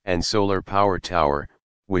 and solar power tower,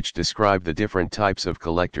 which describe the different types of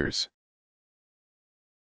collectors.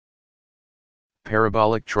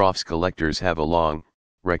 Parabolic troughs collectors have a long,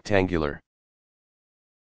 rectangular,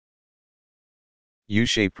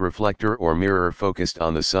 U-shaped reflector or mirror focused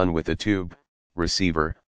on the sun with a tube,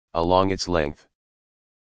 receiver, along its length.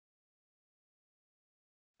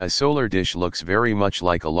 A solar dish looks very much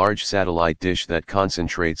like a large satellite dish that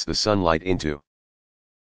concentrates the sunlight into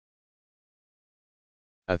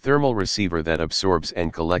a thermal receiver that absorbs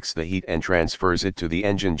and collects the heat and transfers it to the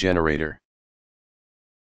engine generator.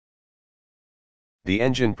 The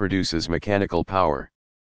engine produces mechanical power,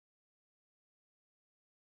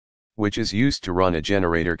 which is used to run a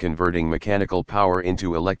generator, converting mechanical power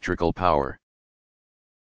into electrical power.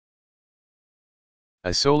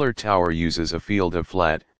 A solar tower uses a field of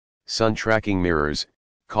flat, sun tracking mirrors,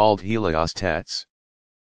 called heliostats,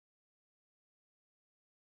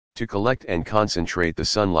 to collect and concentrate the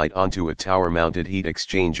sunlight onto a tower-mounted heat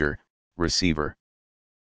exchanger, receiver.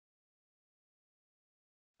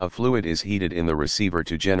 A fluid is heated in the receiver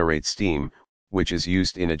to generate steam, which is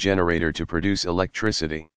used in a generator to produce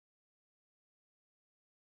electricity.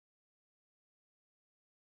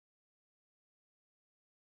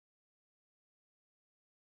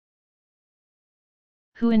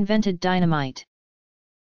 Who invented dynamite?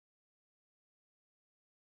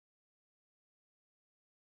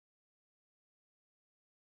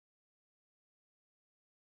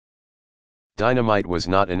 Dynamite was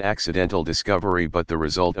not an accidental discovery but the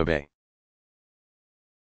result of a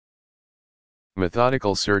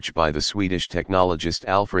methodical search by the Swedish technologist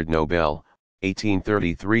Alfred Nobel,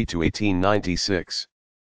 1833 to 1896.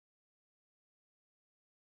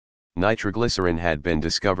 Nitroglycerin had been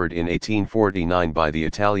discovered in 1849 by the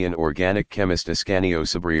Italian organic chemist Ascanio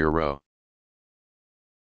Sobrero.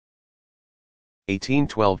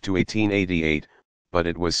 1812 to 1888, but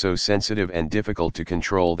it was so sensitive and difficult to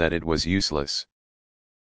control that it was useless.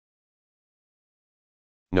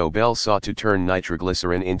 Nobel sought to turn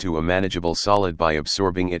nitroglycerin into a manageable solid by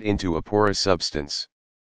absorbing it into a porous substance.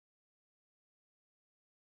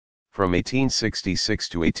 From 1866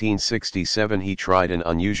 to 1867 he tried an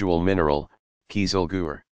unusual mineral,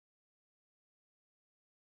 kieselguhr,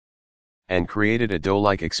 and created a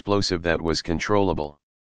dough-like explosive that was controllable.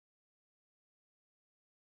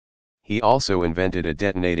 He also invented a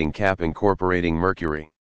detonating cap incorporating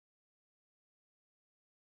mercury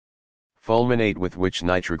fulminate with which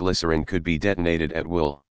nitroglycerin could be detonated at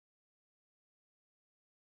will.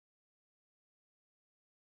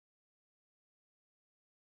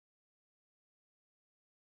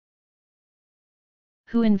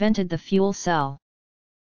 Who invented the fuel cell?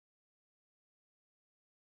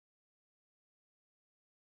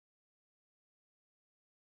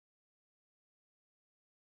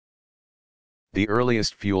 The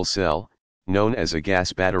earliest fuel cell, known as a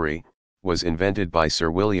gas battery, was invented by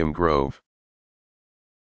Sir William Grove.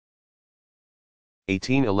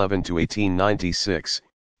 1811 to 1896,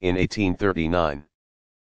 in 1839.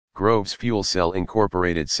 Grove's fuel cell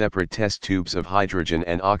incorporated separate test tubes of hydrogen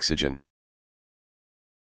and oxygen,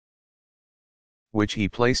 which he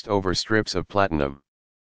placed over strips of platinum.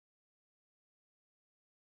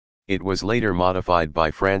 It was later modified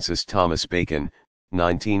by Francis Thomas Bacon,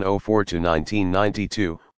 1904 to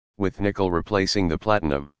 1992, with nickel replacing the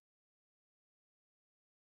platinum.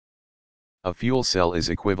 A fuel cell is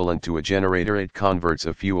equivalent to a generator. It converts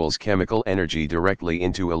a fuel's chemical energy directly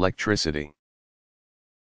into electricity.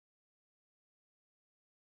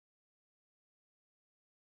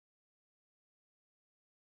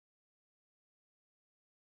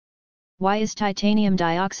 Why is titanium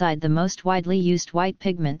dioxide the most widely used white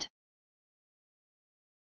pigment?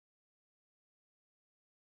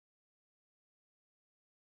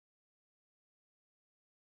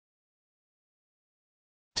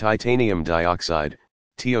 Titanium dioxide,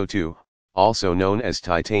 TO2, also known as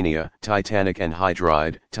titania, titanic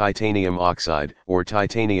anhydride, titanium oxide, or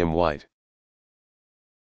titanium white,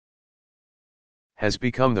 has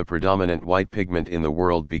become the predominant white pigment in the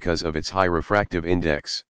world because of its high refractive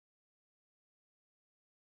index,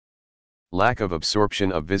 lack of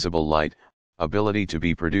absorption of visible light, ability to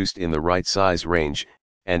be produced in the right size range,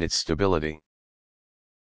 and its stability.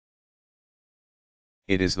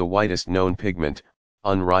 It is the whitest known pigment,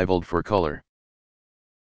 unrivaled for color,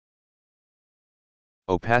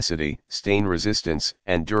 opacity, stain resistance,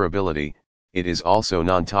 and durability. It is also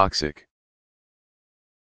non-toxic.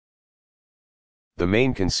 The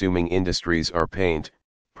main consuming industries are paint,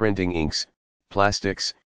 printing inks,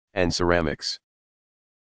 plastics, and ceramics.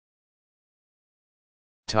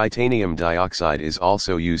 Titanium dioxide is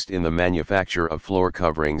also used in the manufacture of floor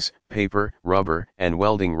coverings, paper, rubber, and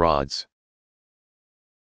welding rods.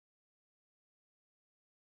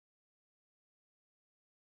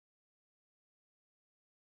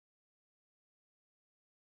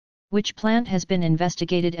 Which plant has been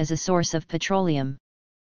investigated as a source of petroleum?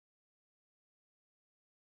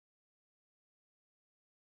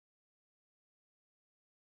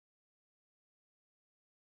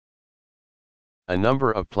 A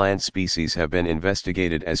number of plant species have been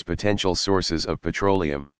investigated as potential sources of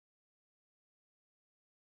petroleum.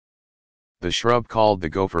 The shrub called the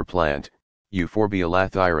gopher plant, Euphorbia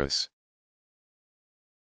lathyrus,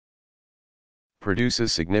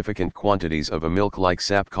 produces significant quantities of a milk-like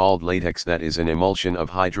sap called latex that is an emulsion of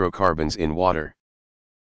hydrocarbons in water.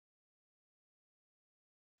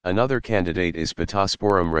 Another candidate is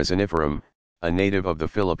Pittosporum resiniferum, a native of the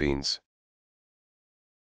Philippines.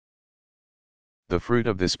 The fruit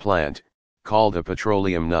of this plant, called a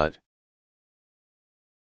petroleum nut,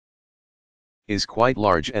 is quite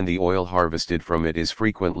large and the oil harvested from it is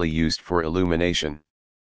frequently used for illumination.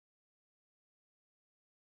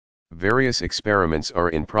 Various experiments are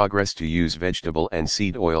in progress to use vegetable and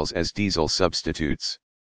seed oils as diesel substitutes,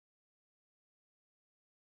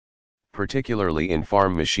 particularly in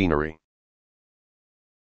farm machinery.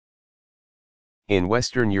 In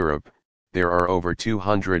Western Europe, there are over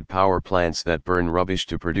 200 power plants that burn rubbish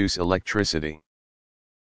to produce electricity.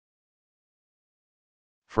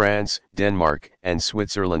 France, Denmark, and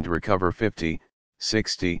Switzerland recover 50,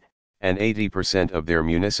 60, and 80% of their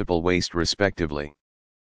municipal waste respectively.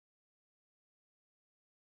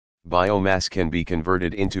 Biomass can be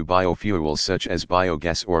converted into biofuels such as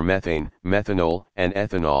biogas or methane, methanol, and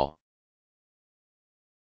ethanol.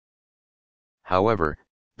 However,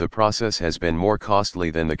 the process has been more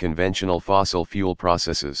costly than the conventional fossil fuel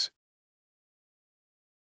processes.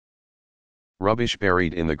 Rubbish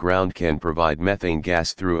buried in the ground can provide methane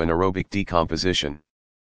gas through anaerobic decomposition.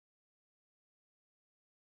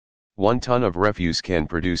 1 ton of refuse can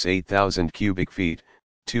produce 8,000 cubic feet,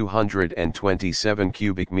 227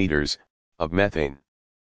 cubic meters, of methane.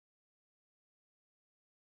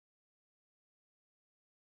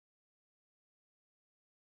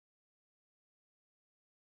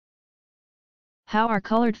 How are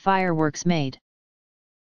colored fireworks made?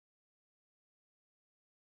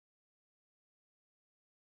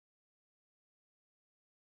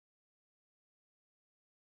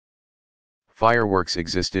 Fireworks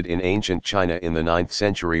existed in ancient China in the 9th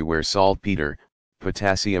century where saltpeter,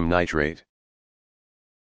 potassium nitrate,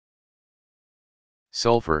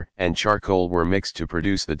 sulfur, and charcoal were mixed to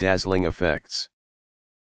produce the dazzling effects.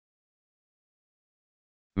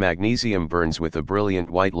 Magnesium burns with a brilliant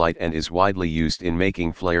white light and is widely used in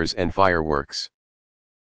making flares and fireworks.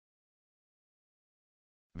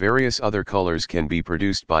 Various other colors can be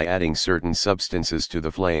produced by adding certain substances to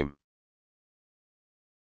the flame.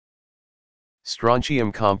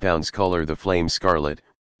 Strontium compounds color the flame scarlet,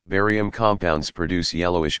 barium compounds produce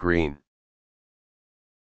yellowish green.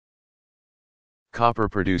 Copper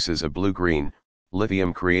produces a blue-green,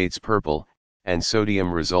 lithium creates purple, and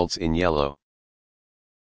sodium results in yellow.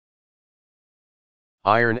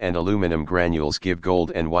 Iron and aluminum granules give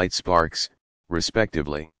gold and white sparks,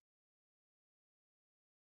 respectively.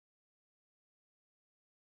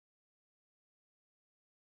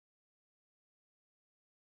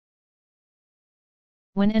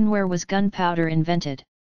 When and where was gunpowder invented?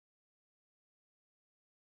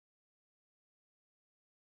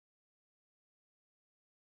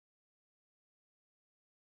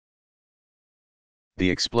 The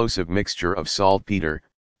explosive mixture of saltpeter,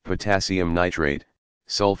 potassium nitrate,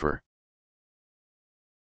 sulfur,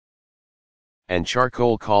 and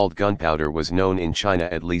charcoal called gunpowder was known in China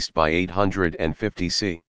at least by 850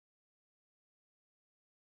 CE,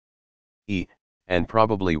 and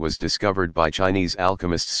probably was discovered by Chinese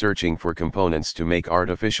alchemists searching for components to make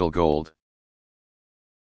artificial gold.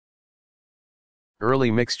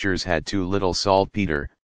 Early mixtures had too little saltpeter,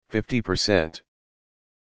 50%.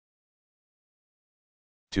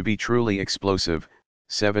 To be truly explosive,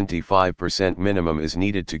 75% minimum is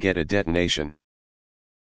needed to get a detonation.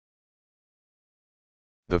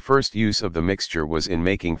 The first use of the mixture was in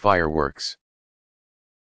making fireworks.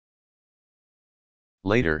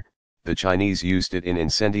 Later, the Chinese used it in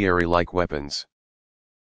incendiary-like weapons.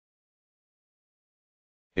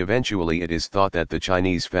 Eventually it is thought that the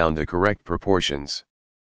Chinese found the correct proportions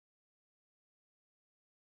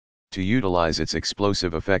to utilize its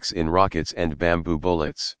explosive effects in rockets and bamboo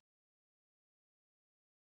bullets.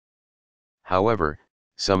 However,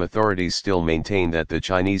 some authorities still maintain that the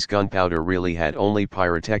Chinese gunpowder really had only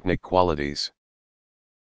pyrotechnic qualities,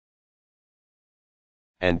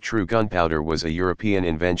 and true gunpowder was a European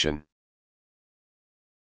invention.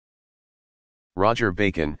 Roger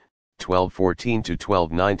Bacon, 1214 to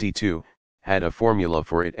 1292, had a formula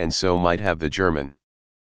for it, and so might have the German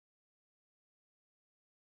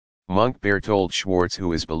monk Berthold Schwarz,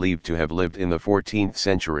 who is believed to have lived in the 14th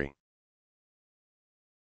century.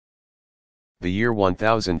 The year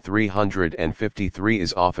 1353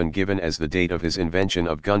 is often given as the date of his invention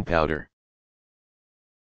of gunpowder.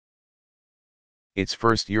 Its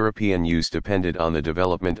first European use depended on the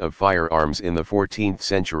development of firearms in the 14th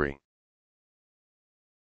century.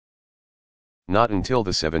 Not until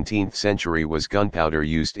the 17th century was gunpowder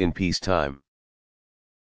used in peacetime.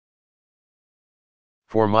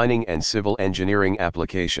 For mining and civil engineering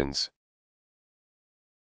applications.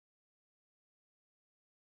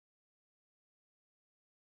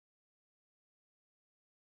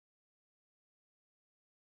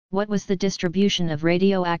 What was the distribution of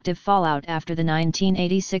radioactive fallout after the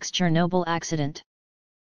 1986 Chernobyl accident?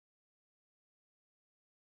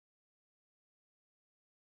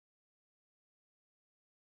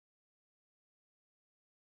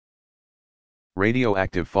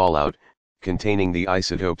 Radioactive fallout, containing the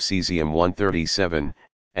isotope cesium-137,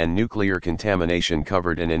 and nuclear contamination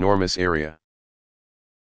covered an enormous area,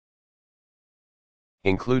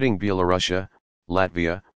 including Belarusia,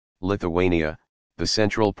 Latvia, Lithuania, the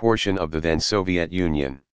central portion of the then Soviet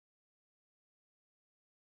Union,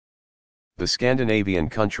 the Scandinavian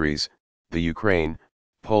countries, the Ukraine,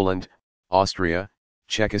 Poland, Austria,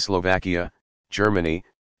 Czechoslovakia, Germany,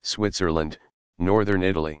 Switzerland, northern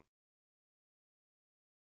Italy,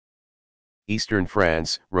 eastern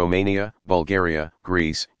France, Romania, Bulgaria,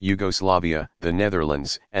 Greece, Yugoslavia, the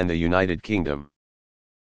Netherlands, and the United Kingdom.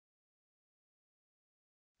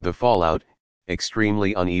 The fallout,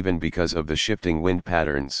 extremely uneven because of the shifting wind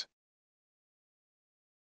patterns,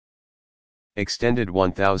 extended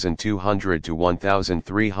 1,200 to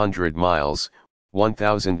 1,300 miles,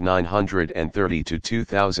 1,930 to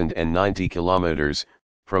 2,090 kilometers,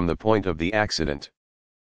 from the point of the accident.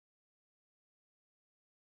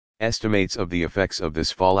 Estimates of the effects of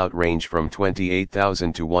this fallout range from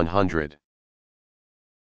 28,000 to 100.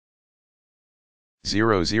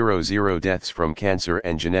 000 deaths from cancer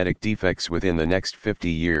and genetic defects within the next 50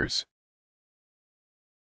 years.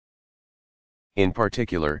 In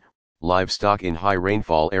particular, livestock in high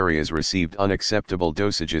rainfall areas received unacceptable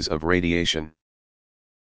dosages of radiation.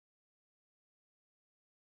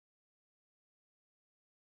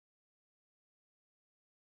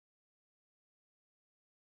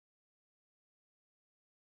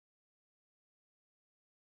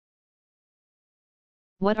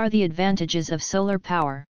 What are the advantages of solar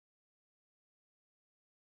power?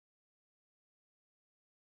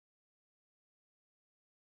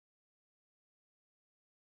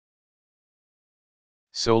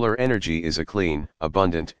 Solar energy is a clean,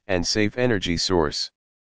 abundant, and safe energy source.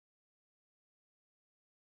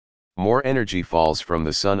 More energy falls from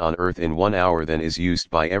the sun on Earth in 1 hour than is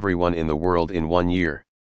used by everyone in the world in 1 year.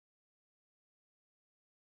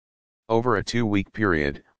 Over a 2-week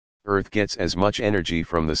period, Earth gets as much energy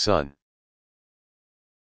from the sun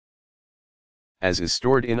as is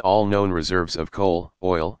stored in all known reserves of coal,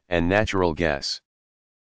 oil, and natural gas.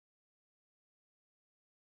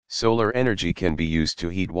 Solar energy can be used to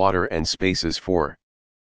heat water and spaces for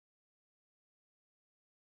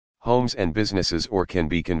homes and businesses, or can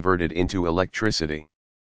be converted into electricity.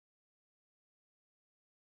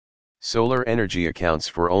 Solar energy accounts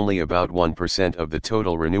for only about 1% of the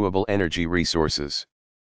total renewable energy resources.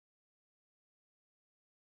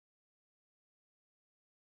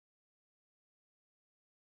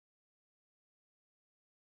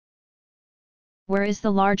 Where is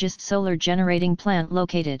the largest solar generating plant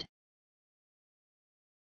located?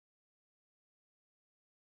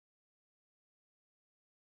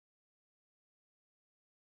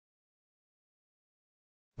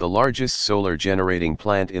 The largest solar generating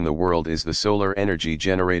plant in the world is the Solar Energy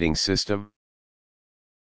Generating System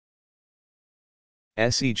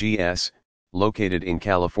 (SEGS), located in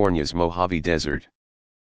California's Mojave Desert.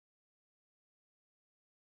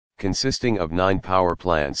 Consisting of 9 power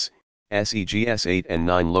plants, SEGS 8 and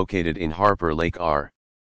 9 located in Harper Lake are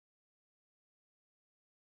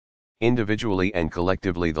individually and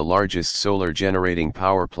collectively the largest solar generating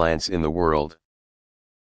power plants in the world.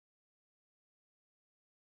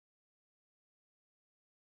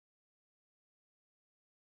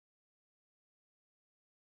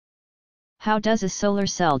 How does a solar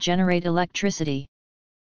cell generate electricity?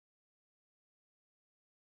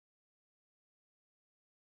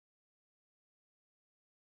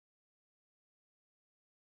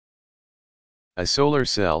 A solar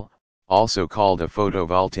cell, also called a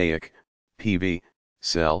photovoltaic (PV)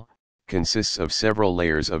 cell, consists of several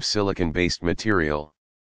layers of silicon-based material.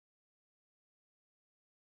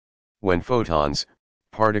 When photons,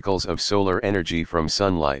 particles of solar energy from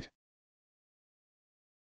sunlight,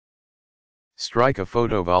 strike a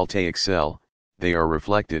photovoltaic cell, they are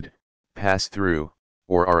reflected, pass through,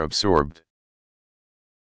 or are absorbed.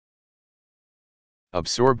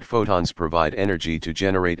 Absorbed photons provide energy to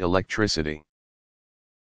generate electricity.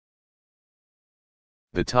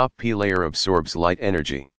 The top P layer absorbs light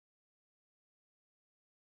energy.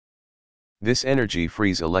 This energy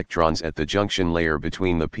frees electrons at the junction layer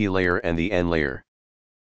between the P layer and the N layer.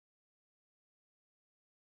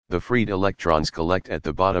 The freed electrons collect at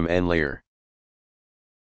the bottom N layer.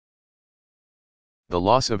 The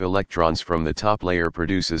loss of electrons from the top layer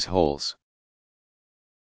produces holes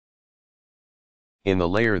in the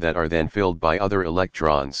layer that are then filled by other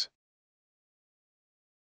electrons.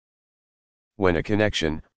 When a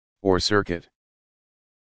connection, or circuit,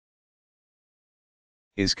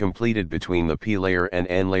 is completed between the P layer and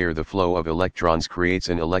N layer, the flow of electrons creates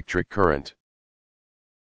an electric current.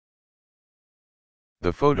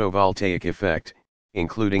 The photovoltaic effect,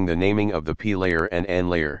 including the naming of the P layer and N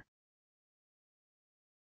layer,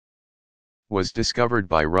 was discovered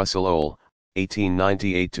by Russell Ohl,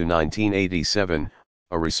 1898 to 1987,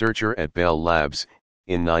 a researcher at Bell Labs,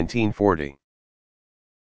 in 1940.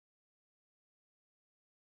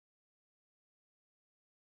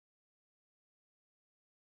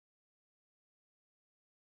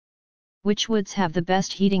 Which woods have the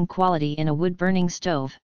best heating quality in a wood-burning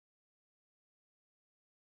stove?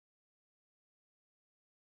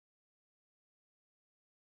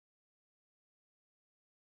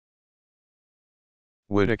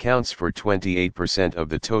 Wood accounts for 28% of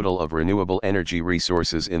the total of renewable energy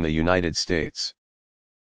resources in the United States.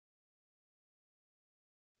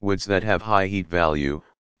 Woods that have high heat value,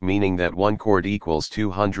 meaning that 1 quart equals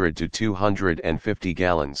 200 to 250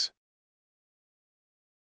 gallons.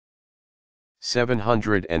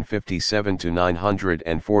 757 to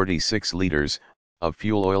 946 liters, of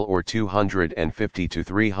fuel oil, or 250 to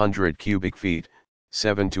 300 cubic feet,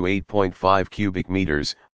 7 to 8.5 cubic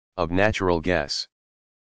meters, of natural gas.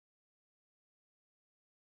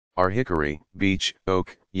 are hickory, beech,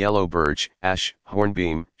 oak, yellow birch, ash,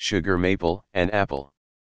 hornbeam, sugar maple, and apple.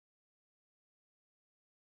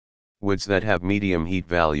 Woods that have medium heat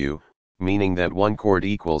value, meaning that 1 cord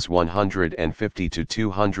equals 150 to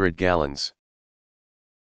 200 gallons.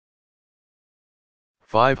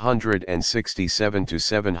 567 to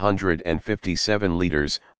 757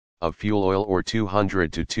 liters, of fuel oil or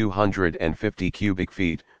 200 to 250 cubic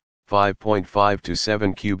feet, 5.5 to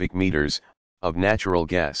 7 cubic meters, of natural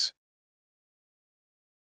gas.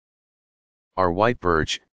 Are white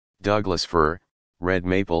birch, Douglas fir, red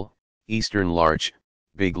maple, eastern larch,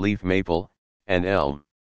 big leaf maple, and elm.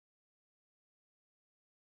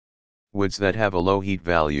 Woods that have a low heat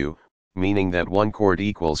value, meaning that 1 cord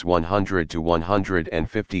equals 100 to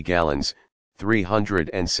 150 gallons,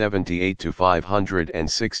 378 to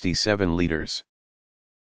 567 liters.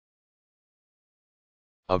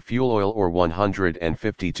 Of fuel oil or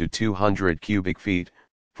 150 to 200 cubic feet,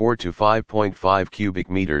 4 to 5.5 cubic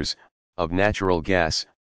meters, of natural gas,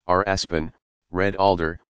 are aspen, red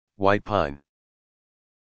alder, white pine.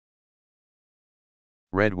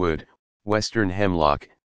 Redwood, western hemlock,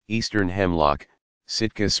 eastern hemlock,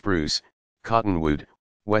 Sitka spruce, cottonwood,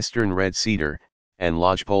 western red cedar, and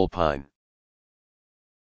lodgepole pine.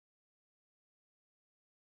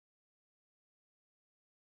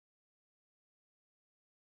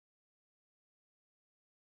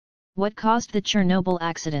 What caused the Chernobyl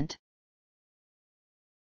accident?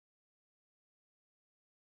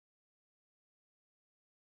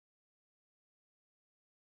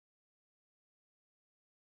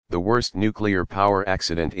 The worst nuclear power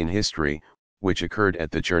accident in history, which occurred at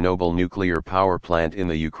the Chernobyl nuclear power plant in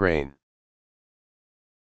the Ukraine,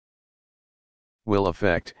 will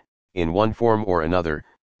affect, in one form or another,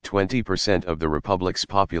 20% of the republic's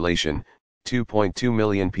population, 2.2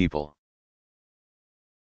 million people.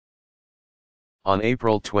 On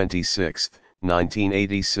April 26,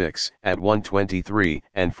 1986, at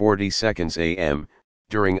 1:23:40 a.m.,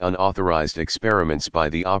 during unauthorized experiments by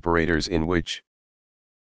the operators in which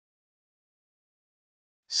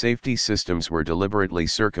safety systems were deliberately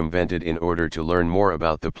circumvented in order to learn more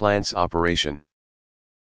about the plant's operation,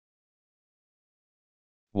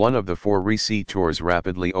 one of the 4 receivers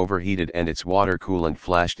rapidly overheated and its water coolant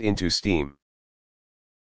flashed into steam.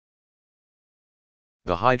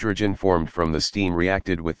 The hydrogen formed from the steam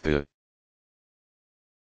reacted with the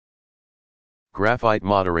graphite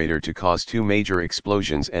moderator to cause 2 major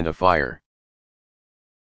explosions and a fire.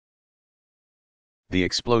 The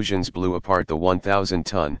explosions blew apart the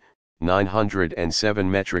 1,000-ton, 907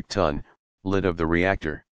 metric ton, lid of the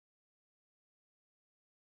reactor,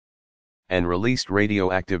 and released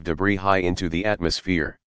radioactive debris high into the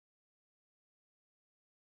atmosphere.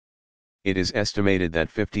 It is estimated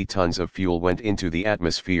that 50 tons of fuel went into the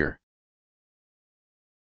atmosphere.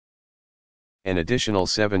 An additional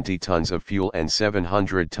 70 tons of fuel and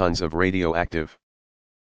 700 tons of radioactive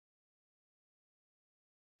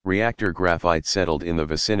reactor graphite settled in the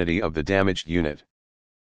vicinity of the damaged unit.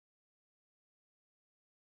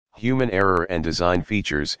 Human error and design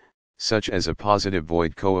features, such as a positive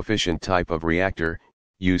void coefficient type of reactor,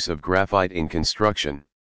 use of graphite in construction,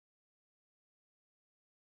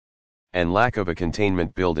 and lack of a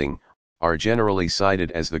containment building, are generally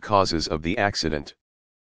cited as the causes of the accident.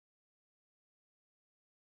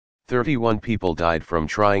 31 people died from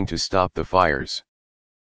trying to stop the fires.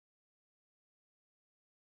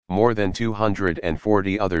 More than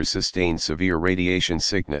 240 others sustained severe radiation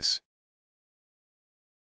sickness.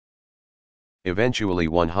 Eventually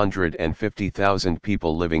 150,000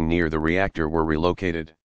 people living near the reactor were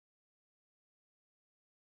relocated,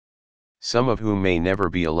 some of whom may never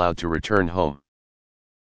be allowed to return home.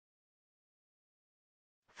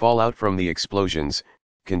 Fallout from the explosions,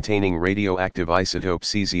 containing radioactive isotope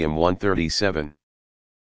cesium-137,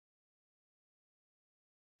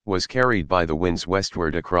 was carried by the winds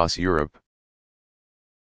westward across Europe.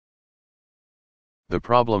 The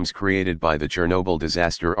problems created by the Chernobyl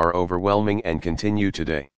disaster are overwhelming and continue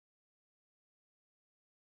today.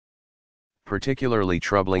 Particularly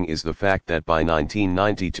troubling is the fact that by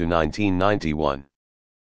 1990 to 1991,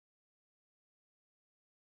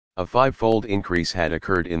 a 5-fold increase had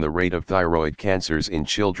occurred in the rate of thyroid cancers in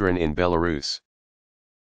children in Belarus.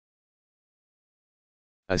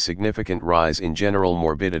 A significant rise in general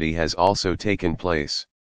morbidity has also taken place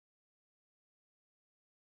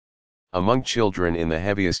among children in the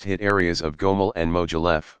heaviest hit areas of Gomel and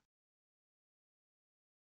Mogilev.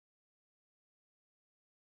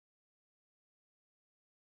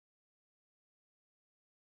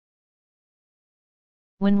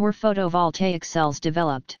 When were photovoltaic cells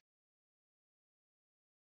developed?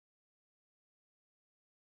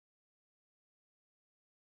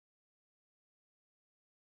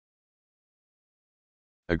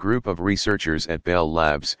 A group of researchers at Bell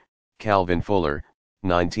Labs, Calvin Fuller,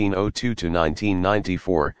 1902 to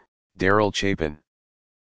 1994, Darrell Chapin,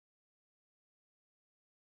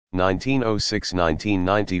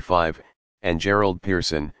 1906-1995, and Gerald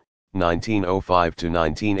Pearson, 1905 to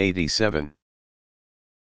 1987.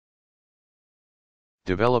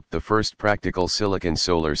 Developed the first practical silicon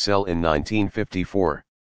solar cell in 1954.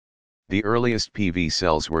 The earliest PV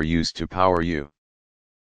cells were used to power U.S.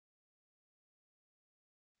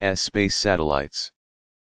 space satellites.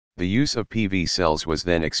 The use of PV cells was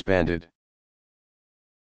then expanded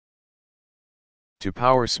to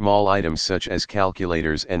power small items such as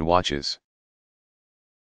calculators and watches.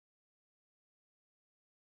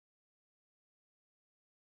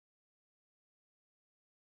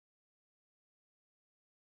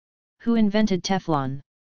 Who invented Teflon?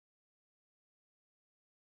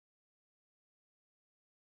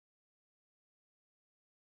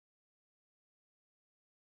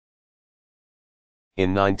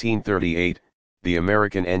 In 1938, the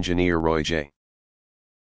American engineer Roy J.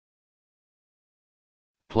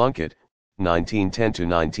 Plunkett, 1910 to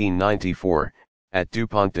 1994, at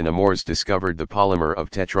DuPont de Nemours discovered the polymer of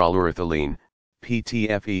tetralurethyline,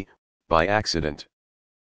 PTFE, by accident.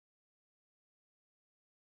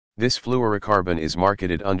 This fluorocarbon is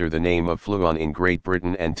marketed under the name of Fluon in Great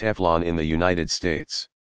Britain and Teflon in the United States.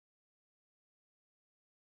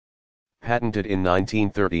 Patented in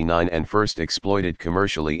 1939 and first exploited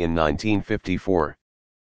commercially in 1954.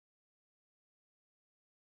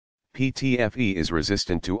 PTFE is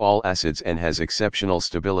resistant to all acids and has exceptional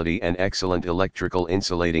stability and excellent electrical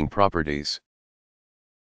insulating properties.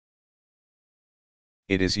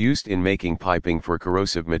 It is used in making piping for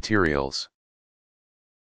corrosive materials,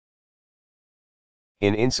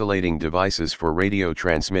 in insulating devices for radio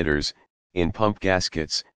transmitters, in pump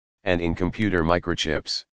gaskets, and in computer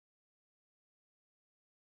microchips.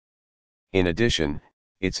 In addition,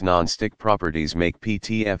 its non-stick properties make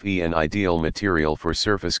PTFE an ideal material for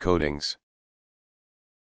surface coatings.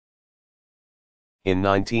 In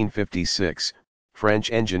 1956,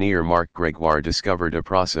 French engineer Marc Grégoire discovered a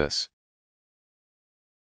process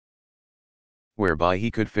whereby he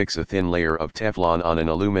could fix a thin layer of Teflon on an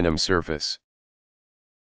aluminum surface.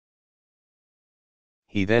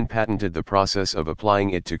 He then patented the process of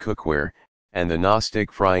applying it to cookware, and the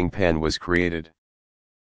non-stick frying pan was created.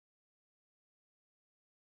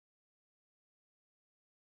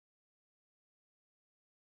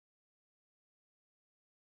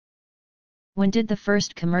 When did the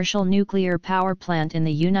first commercial nuclear power plant in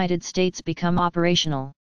the United States become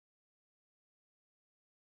operational?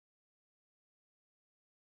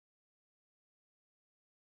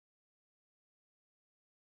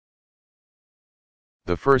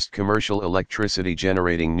 The first commercial electricity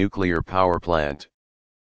generating nuclear power plant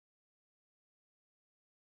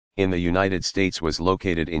in the United States was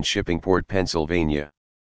located in Shippingport, Pennsylvania.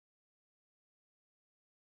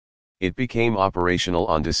 It became operational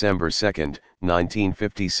on December 2,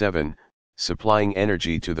 1957, supplying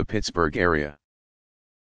energy to the Pittsburgh area.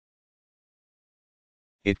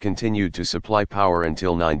 It continued to supply power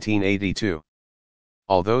until 1982.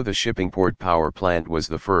 Although the Shippingport power plant was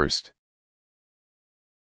the first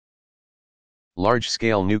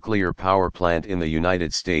large-scale nuclear power plant in the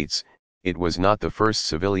United States, it was not the first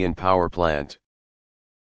civilian power plant.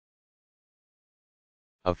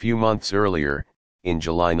 A few months earlier, in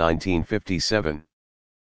July 1957,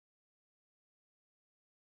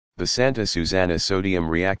 the Santa Susana sodium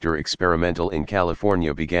reactor experimental in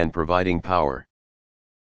California began providing power.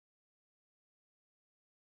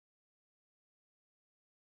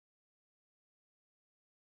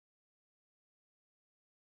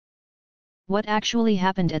 What actually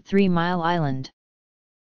happened at 3 Mile Island?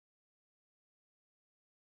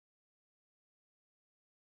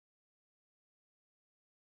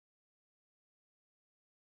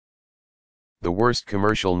 The worst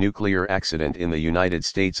commercial nuclear accident in the United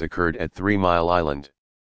States occurred at 3 Mile Island.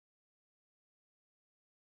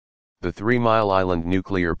 The 3 Mile Island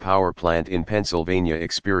nuclear power plant in Pennsylvania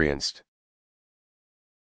experienced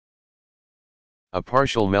a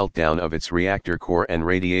partial meltdown of its reactor core and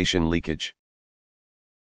radiation leakage.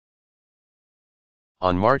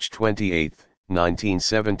 On March 28,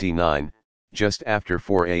 1979, just after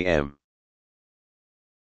 4 a.m.,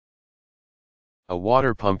 a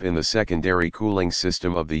water pump in the secondary cooling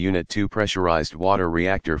system of the Unit 2 pressurized water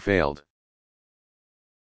reactor failed.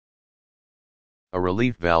 A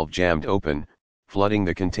relief valve jammed open, flooding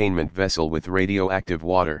the containment vessel with radioactive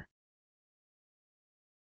water.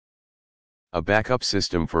 A backup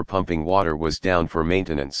system for pumping water was down for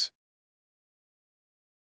maintenance.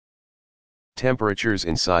 Temperatures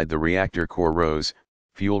inside the reactor core rose,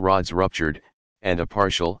 fuel rods ruptured, and a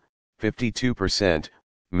partial, 52%,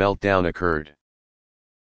 meltdown occurred.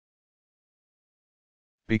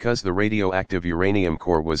 Because the radioactive uranium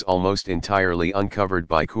core was almost entirely uncovered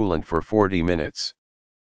by coolant for 40 minutes.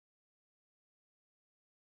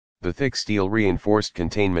 The thick steel reinforced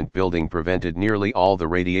containment building prevented nearly all the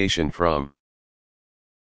radiation from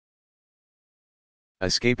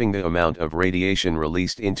escaping. The amount of radiation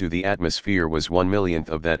released into the atmosphere was 1/1,000,000th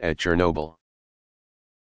of that at Chernobyl.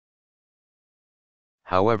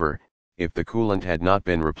 However, if the coolant had not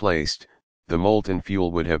been replaced, the molten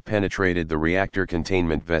fuel would have penetrated the reactor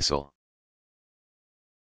containment vessel,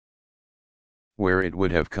 where it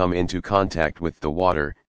would have come into contact with the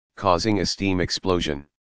water, causing a steam explosion,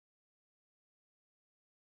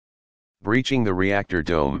 breaching the reactor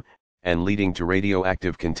dome, and leading to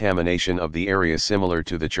radioactive contamination of the area similar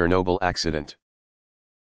to the Chernobyl accident.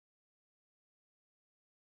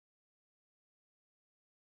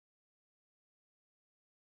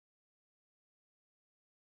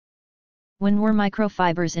 When were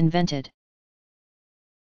microfibers invented?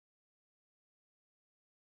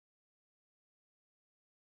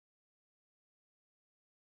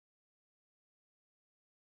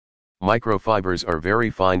 Microfibers are very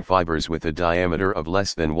fine fibers with a diameter of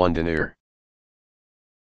less than 1 denier.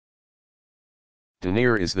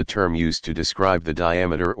 Denier is the term used to describe the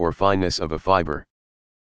diameter or fineness of a fiber.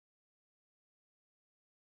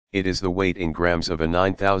 It is the weight in grams of a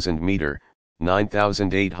 9,000 meter,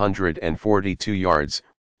 9,842 yards,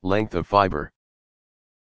 length of fiber.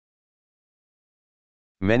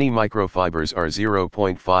 Many microfibers are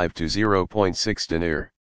 0.5 to 0.6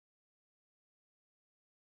 denier.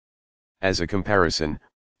 As a comparison,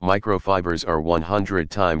 microfibers are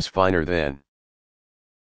 100 times finer than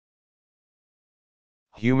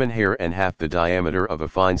human hair and half the diameter of a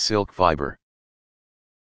fine silk fiber.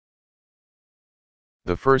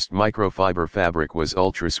 The first microfiber fabric was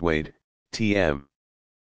ultrasuede, TM.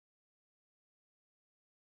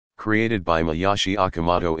 Created by Masashi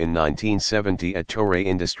Okamoto in 1970 at Toray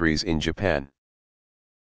Industries in Japan.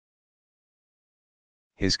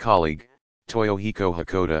 His colleague, Toyohiko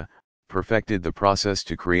Hakoda, perfected the process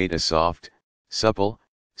to create a soft, supple,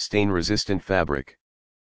 stain-resistant fabric.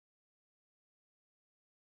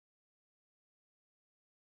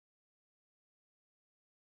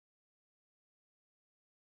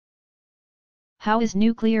 How is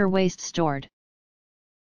nuclear waste stored?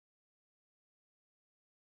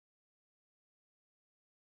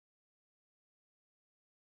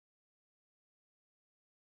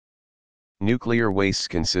 Nuclear wastes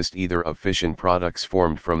consist either of fission products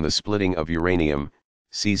formed from the splitting of uranium,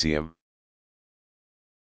 cesium,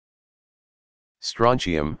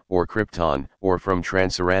 strontium, or krypton, or from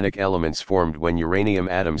transuranic elements formed when uranium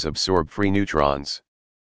atoms absorb free neutrons.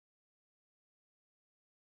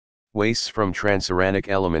 Wastes from transuranic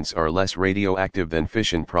elements are less radioactive than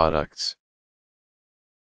fission products.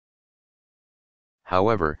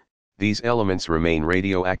 However, these elements remain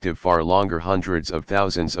radioactive far longer, hundreds of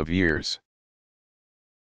thousands of years.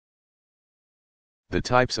 The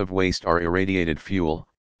types of waste are irradiated fuel,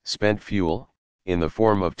 spent fuel, in the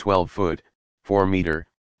form of 12-foot, 4-meter,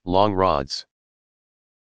 long rods.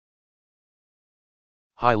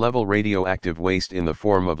 High-level radioactive waste in the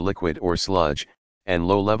form of liquid or sludge, and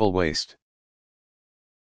low-level waste.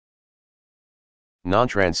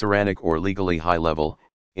 Non-transuranic or legally high-level,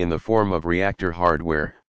 in the form of reactor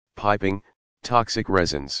hardware, piping, toxic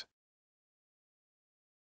resins.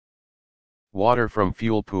 Water from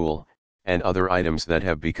fuel pool, and other items that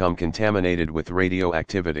have become contaminated with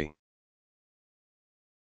radioactivity.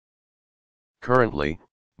 Currently,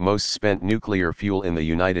 most spent nuclear fuel in the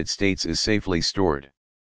United States is safely stored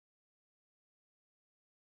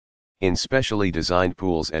in specially designed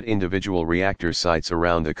pools at individual reactor sites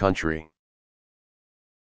around the country.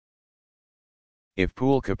 If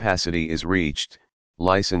pool capacity is reached,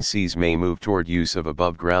 licensees may move toward use of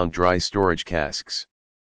above-ground dry storage casks.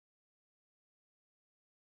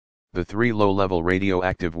 The 3 low-level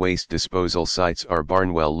radioactive waste disposal sites are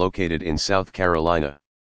Barnwell, located in South Carolina,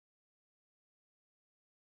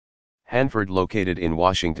 Hanford, located in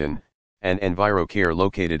Washington, and EnviroCare,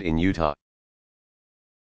 located in Utah.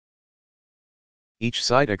 Each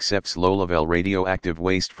site accepts low-level radioactive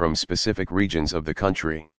waste from specific regions of the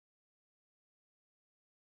country.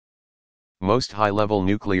 Most high-level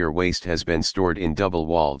nuclear waste has been stored in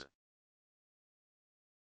double-walled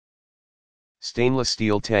stainless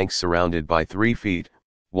steel tanks surrounded by 3 feet,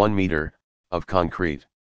 1 meter, of concrete.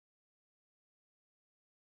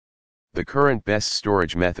 The current best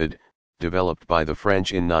storage method, developed by the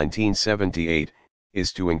French in 1978,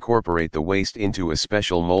 is to incorporate the waste into a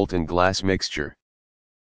special molten glass mixture.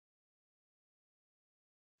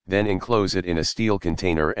 then enclose it in a steel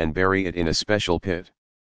container and bury it in a special pit.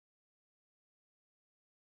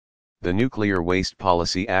 The Nuclear Waste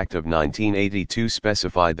Policy Act of 1982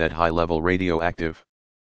 specified that high-level radioactive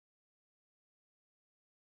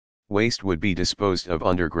waste would be disposed of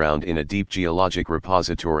underground in a deep geologic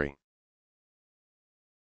repository.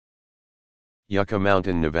 Yucca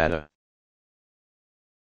Mountain, Nevada,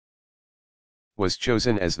 was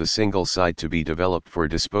chosen as the single site to be developed for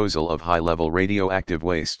disposal of high-level radioactive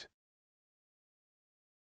waste.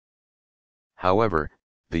 However,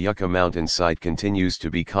 the Yucca Mountain site continues to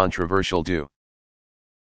be controversial due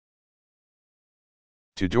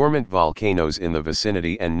to dormant volcanoes in the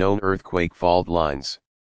vicinity and known earthquake fault lines.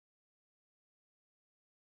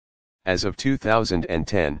 As of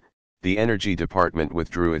 2010, the Energy Department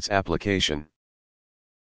withdrew its application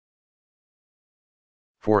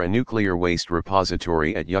for a nuclear waste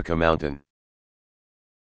repository at Yucca Mountain.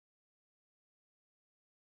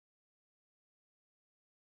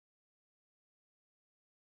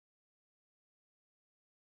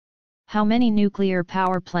 How many nuclear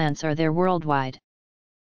power plants are there worldwide?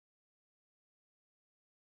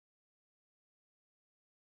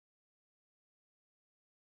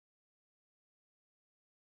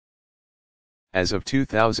 As of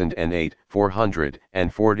 2008,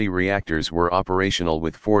 440 reactors were operational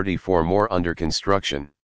with 44 more under construction.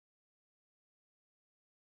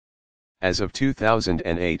 As of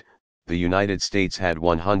 2008, the United States had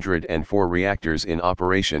 104 reactors in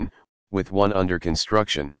operation, with 1 under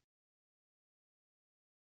construction.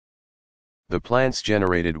 The plants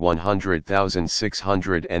generated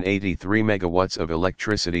 100,683 megawatts of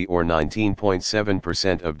electricity, or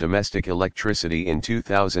 19.7% of domestic electricity in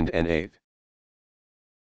 2008.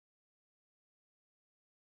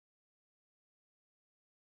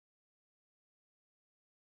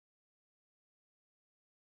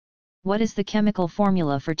 What is the chemical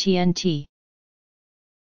formula for TNT?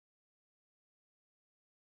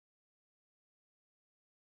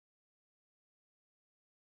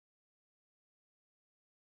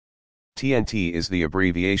 TNT is the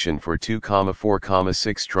abbreviation for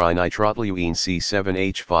 2,4,6-trinitrotoluene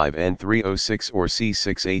C7H5N3O6 or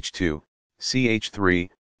C6H2, CH3,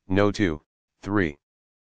 NO2, 3.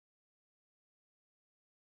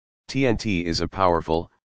 TNT is a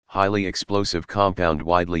powerful, highly explosive compound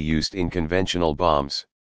widely used in conventional bombs.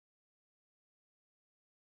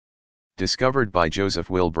 Discovered by Joseph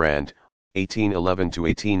Wilbrand,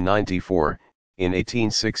 1811–1894, in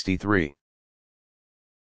 1863.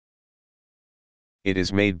 It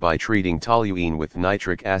is made by treating toluene with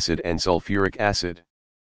nitric acid and sulfuric acid.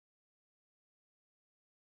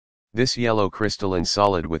 This yellow crystalline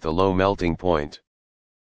solid with a low melting point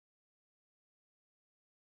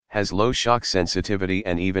has low shock sensitivity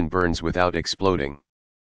and even burns without exploding.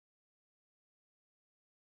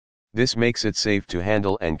 This makes it safe to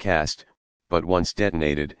handle and cast, but once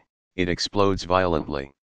detonated, it explodes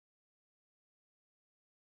violently.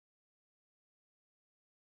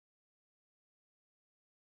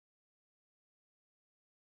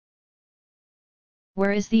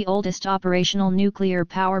 Where is the oldest operational nuclear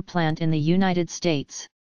power plant in the United States?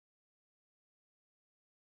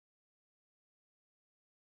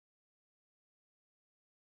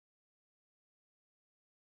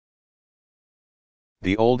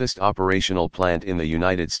 The oldest operational plant in the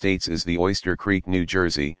United States is the Oyster Creek, New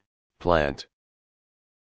Jersey, plant.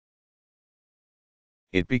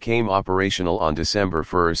 It became operational on December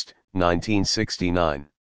 1, 1969.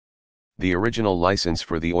 The original license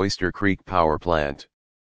for the Oyster Creek power plant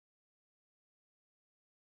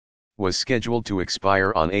was scheduled to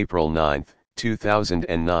expire on April 9,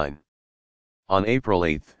 2009. On April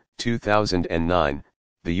 8, 2009,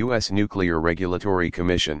 the U.S. Nuclear Regulatory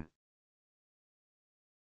Commission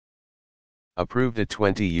approved a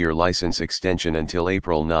 20-year license extension until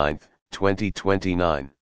April 9,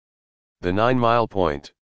 2029. The 9 Mile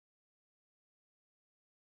Point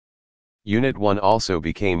Unit 1 also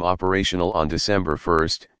became operational on December 1,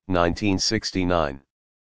 1969.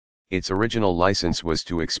 Its original license was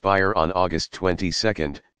to expire on August 22,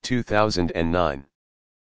 2009.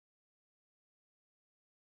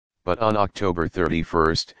 But on October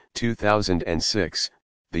 31, 2006,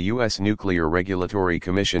 the U.S. Nuclear Regulatory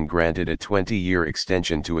Commission granted a 20-year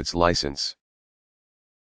extension to its license,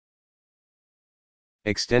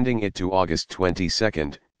 extending it to August 22,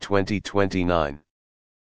 2029.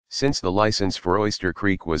 Since the license for Oyster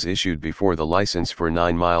Creek was issued before the license for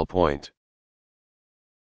 9 Mile Point,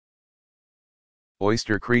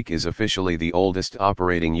 Oyster Creek is officially the oldest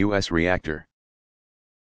operating U.S. reactor.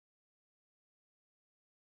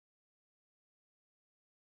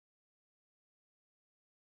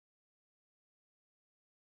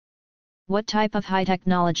 What type of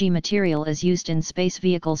high-technology material is used in space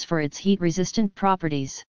vehicles for its heat-resistant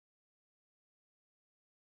properties?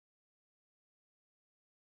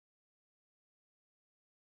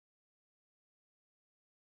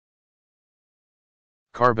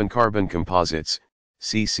 Carbon-carbon composites,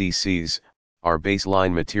 CCCs, are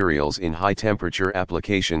baseline materials in high-temperature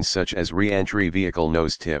applications such as re-entry vehicle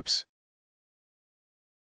nose tips,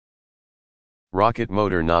 rocket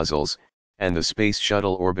motor nozzles, and the Space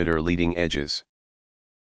Shuttle orbiter leading edges.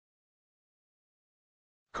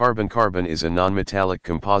 Carbon-carbon is a non-metallic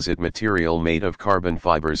composite material made of carbon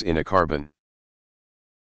fibers in a carbon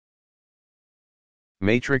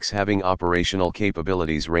matrix having operational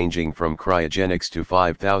capabilities ranging from cryogenics to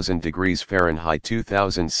 5000 degrees Fahrenheit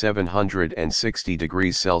 2760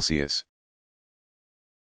 degrees Celsius.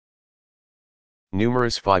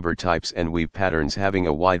 Numerous fiber types and weave patterns having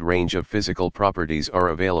a wide range of physical properties are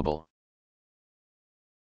available,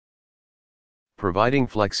 providing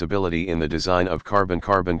flexibility in the design of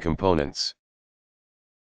carbon-carbon components.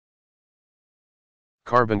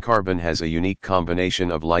 Carbon-carbon has a unique combination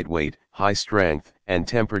of lightweight, high strength, and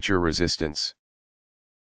temperature resistance.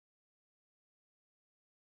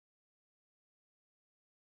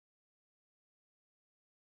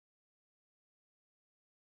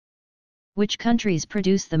 Which countries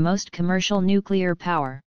produce the most commercial nuclear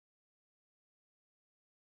power?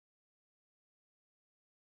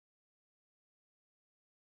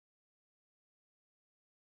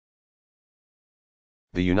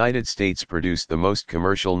 The United States produced the most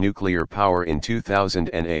commercial nuclear power in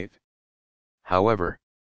 2008. However,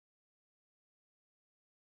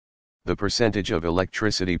 the percentage of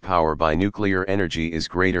electricity power by nuclear energy is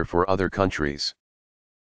greater for other countries.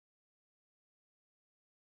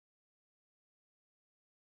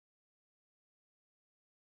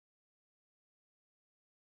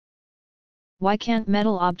 Why can't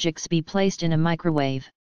metal objects be placed in a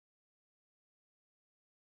microwave?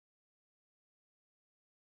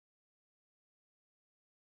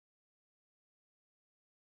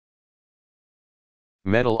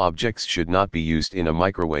 Metal objects should not be used in a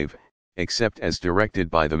microwave, except as directed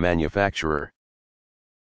by the manufacturer.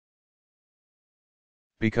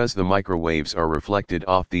 Because the microwaves are reflected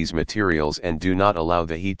off these materials and do not allow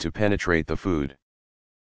the heat to penetrate the food.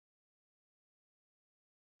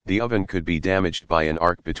 The oven could be damaged by an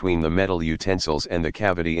arc between the metal utensils and the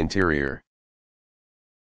cavity interior,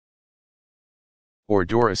 or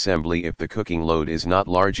door assembly if the cooking load is not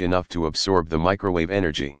large enough to absorb the microwave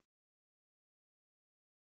energy.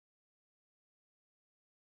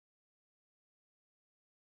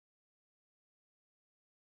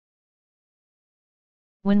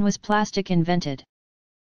 When was plastic invented?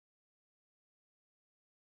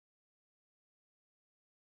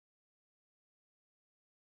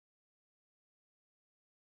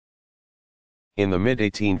 In the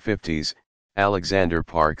mid-1850s, Alexander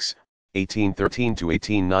Parkes, 1813 to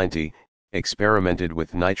 1890, experimented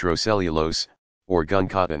with nitrocellulose, or gun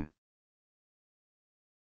cotton.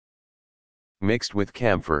 Mixed with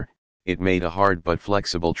camphor, it made a hard but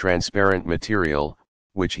flexible transparent material,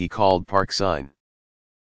 which he called Parksine.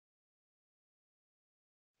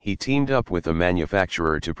 He teamed up with a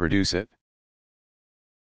manufacturer to produce it.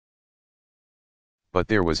 But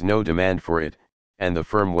there was no demand for it, and the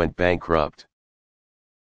firm went bankrupt.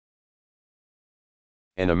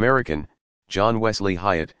 An American, John Wesley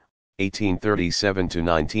Hyatt, 1837 to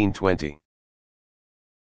 1920,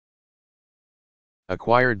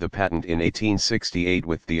 acquired the patent in 1868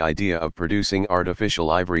 with the idea of producing artificial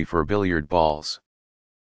ivory for billiard balls.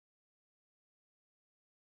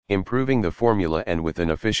 Improving the formula and with an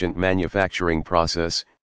efficient manufacturing process,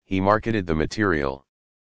 he marketed the material.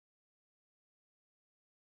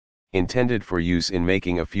 Intended for use in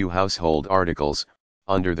making a few household articles,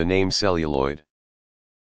 under the name celluloid.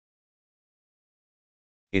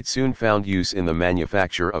 It soon found use in the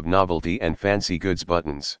manufacture of novelty and fancy goods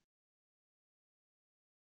buttons.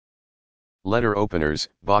 Letter openers,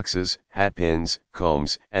 boxes, hat pins,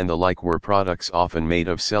 combs, and the like were products often made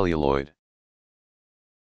of celluloid.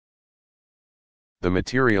 The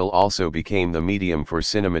material also became the medium for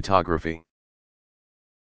cinematography.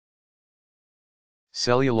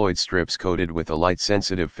 Celluloid strips coated with a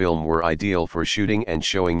light-sensitive film were ideal for shooting and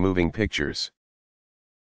showing moving pictures.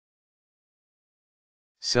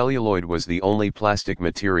 Celluloid was the only plastic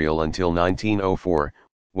material until 1904,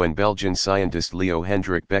 when Belgian scientist Leo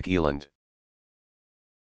Hendrik Beck-Eland,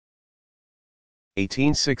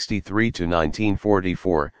 1863 to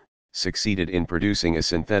 1944, succeeded in producing a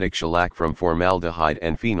synthetic shellac from formaldehyde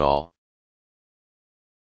and phenol.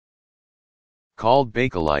 Called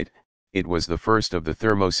Bakelite, it was the first of the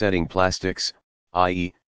thermosetting plastics,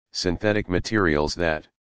 i.e., synthetic materials that,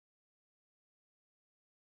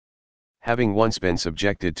 having once been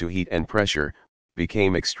subjected to heat and pressure,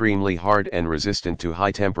 became extremely hard and resistant to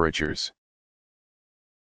high temperatures.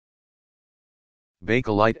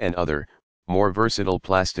 Bakelite and other, more versatile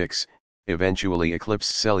plastics, eventually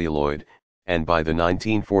eclipsed celluloid, and by the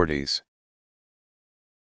 1940s,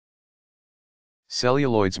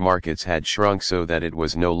 celluloid's markets had shrunk so that it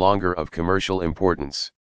was no longer of commercial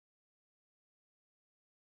importance.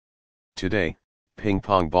 Today, ping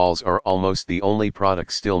pong balls are almost the only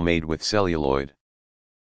product still made with celluloid.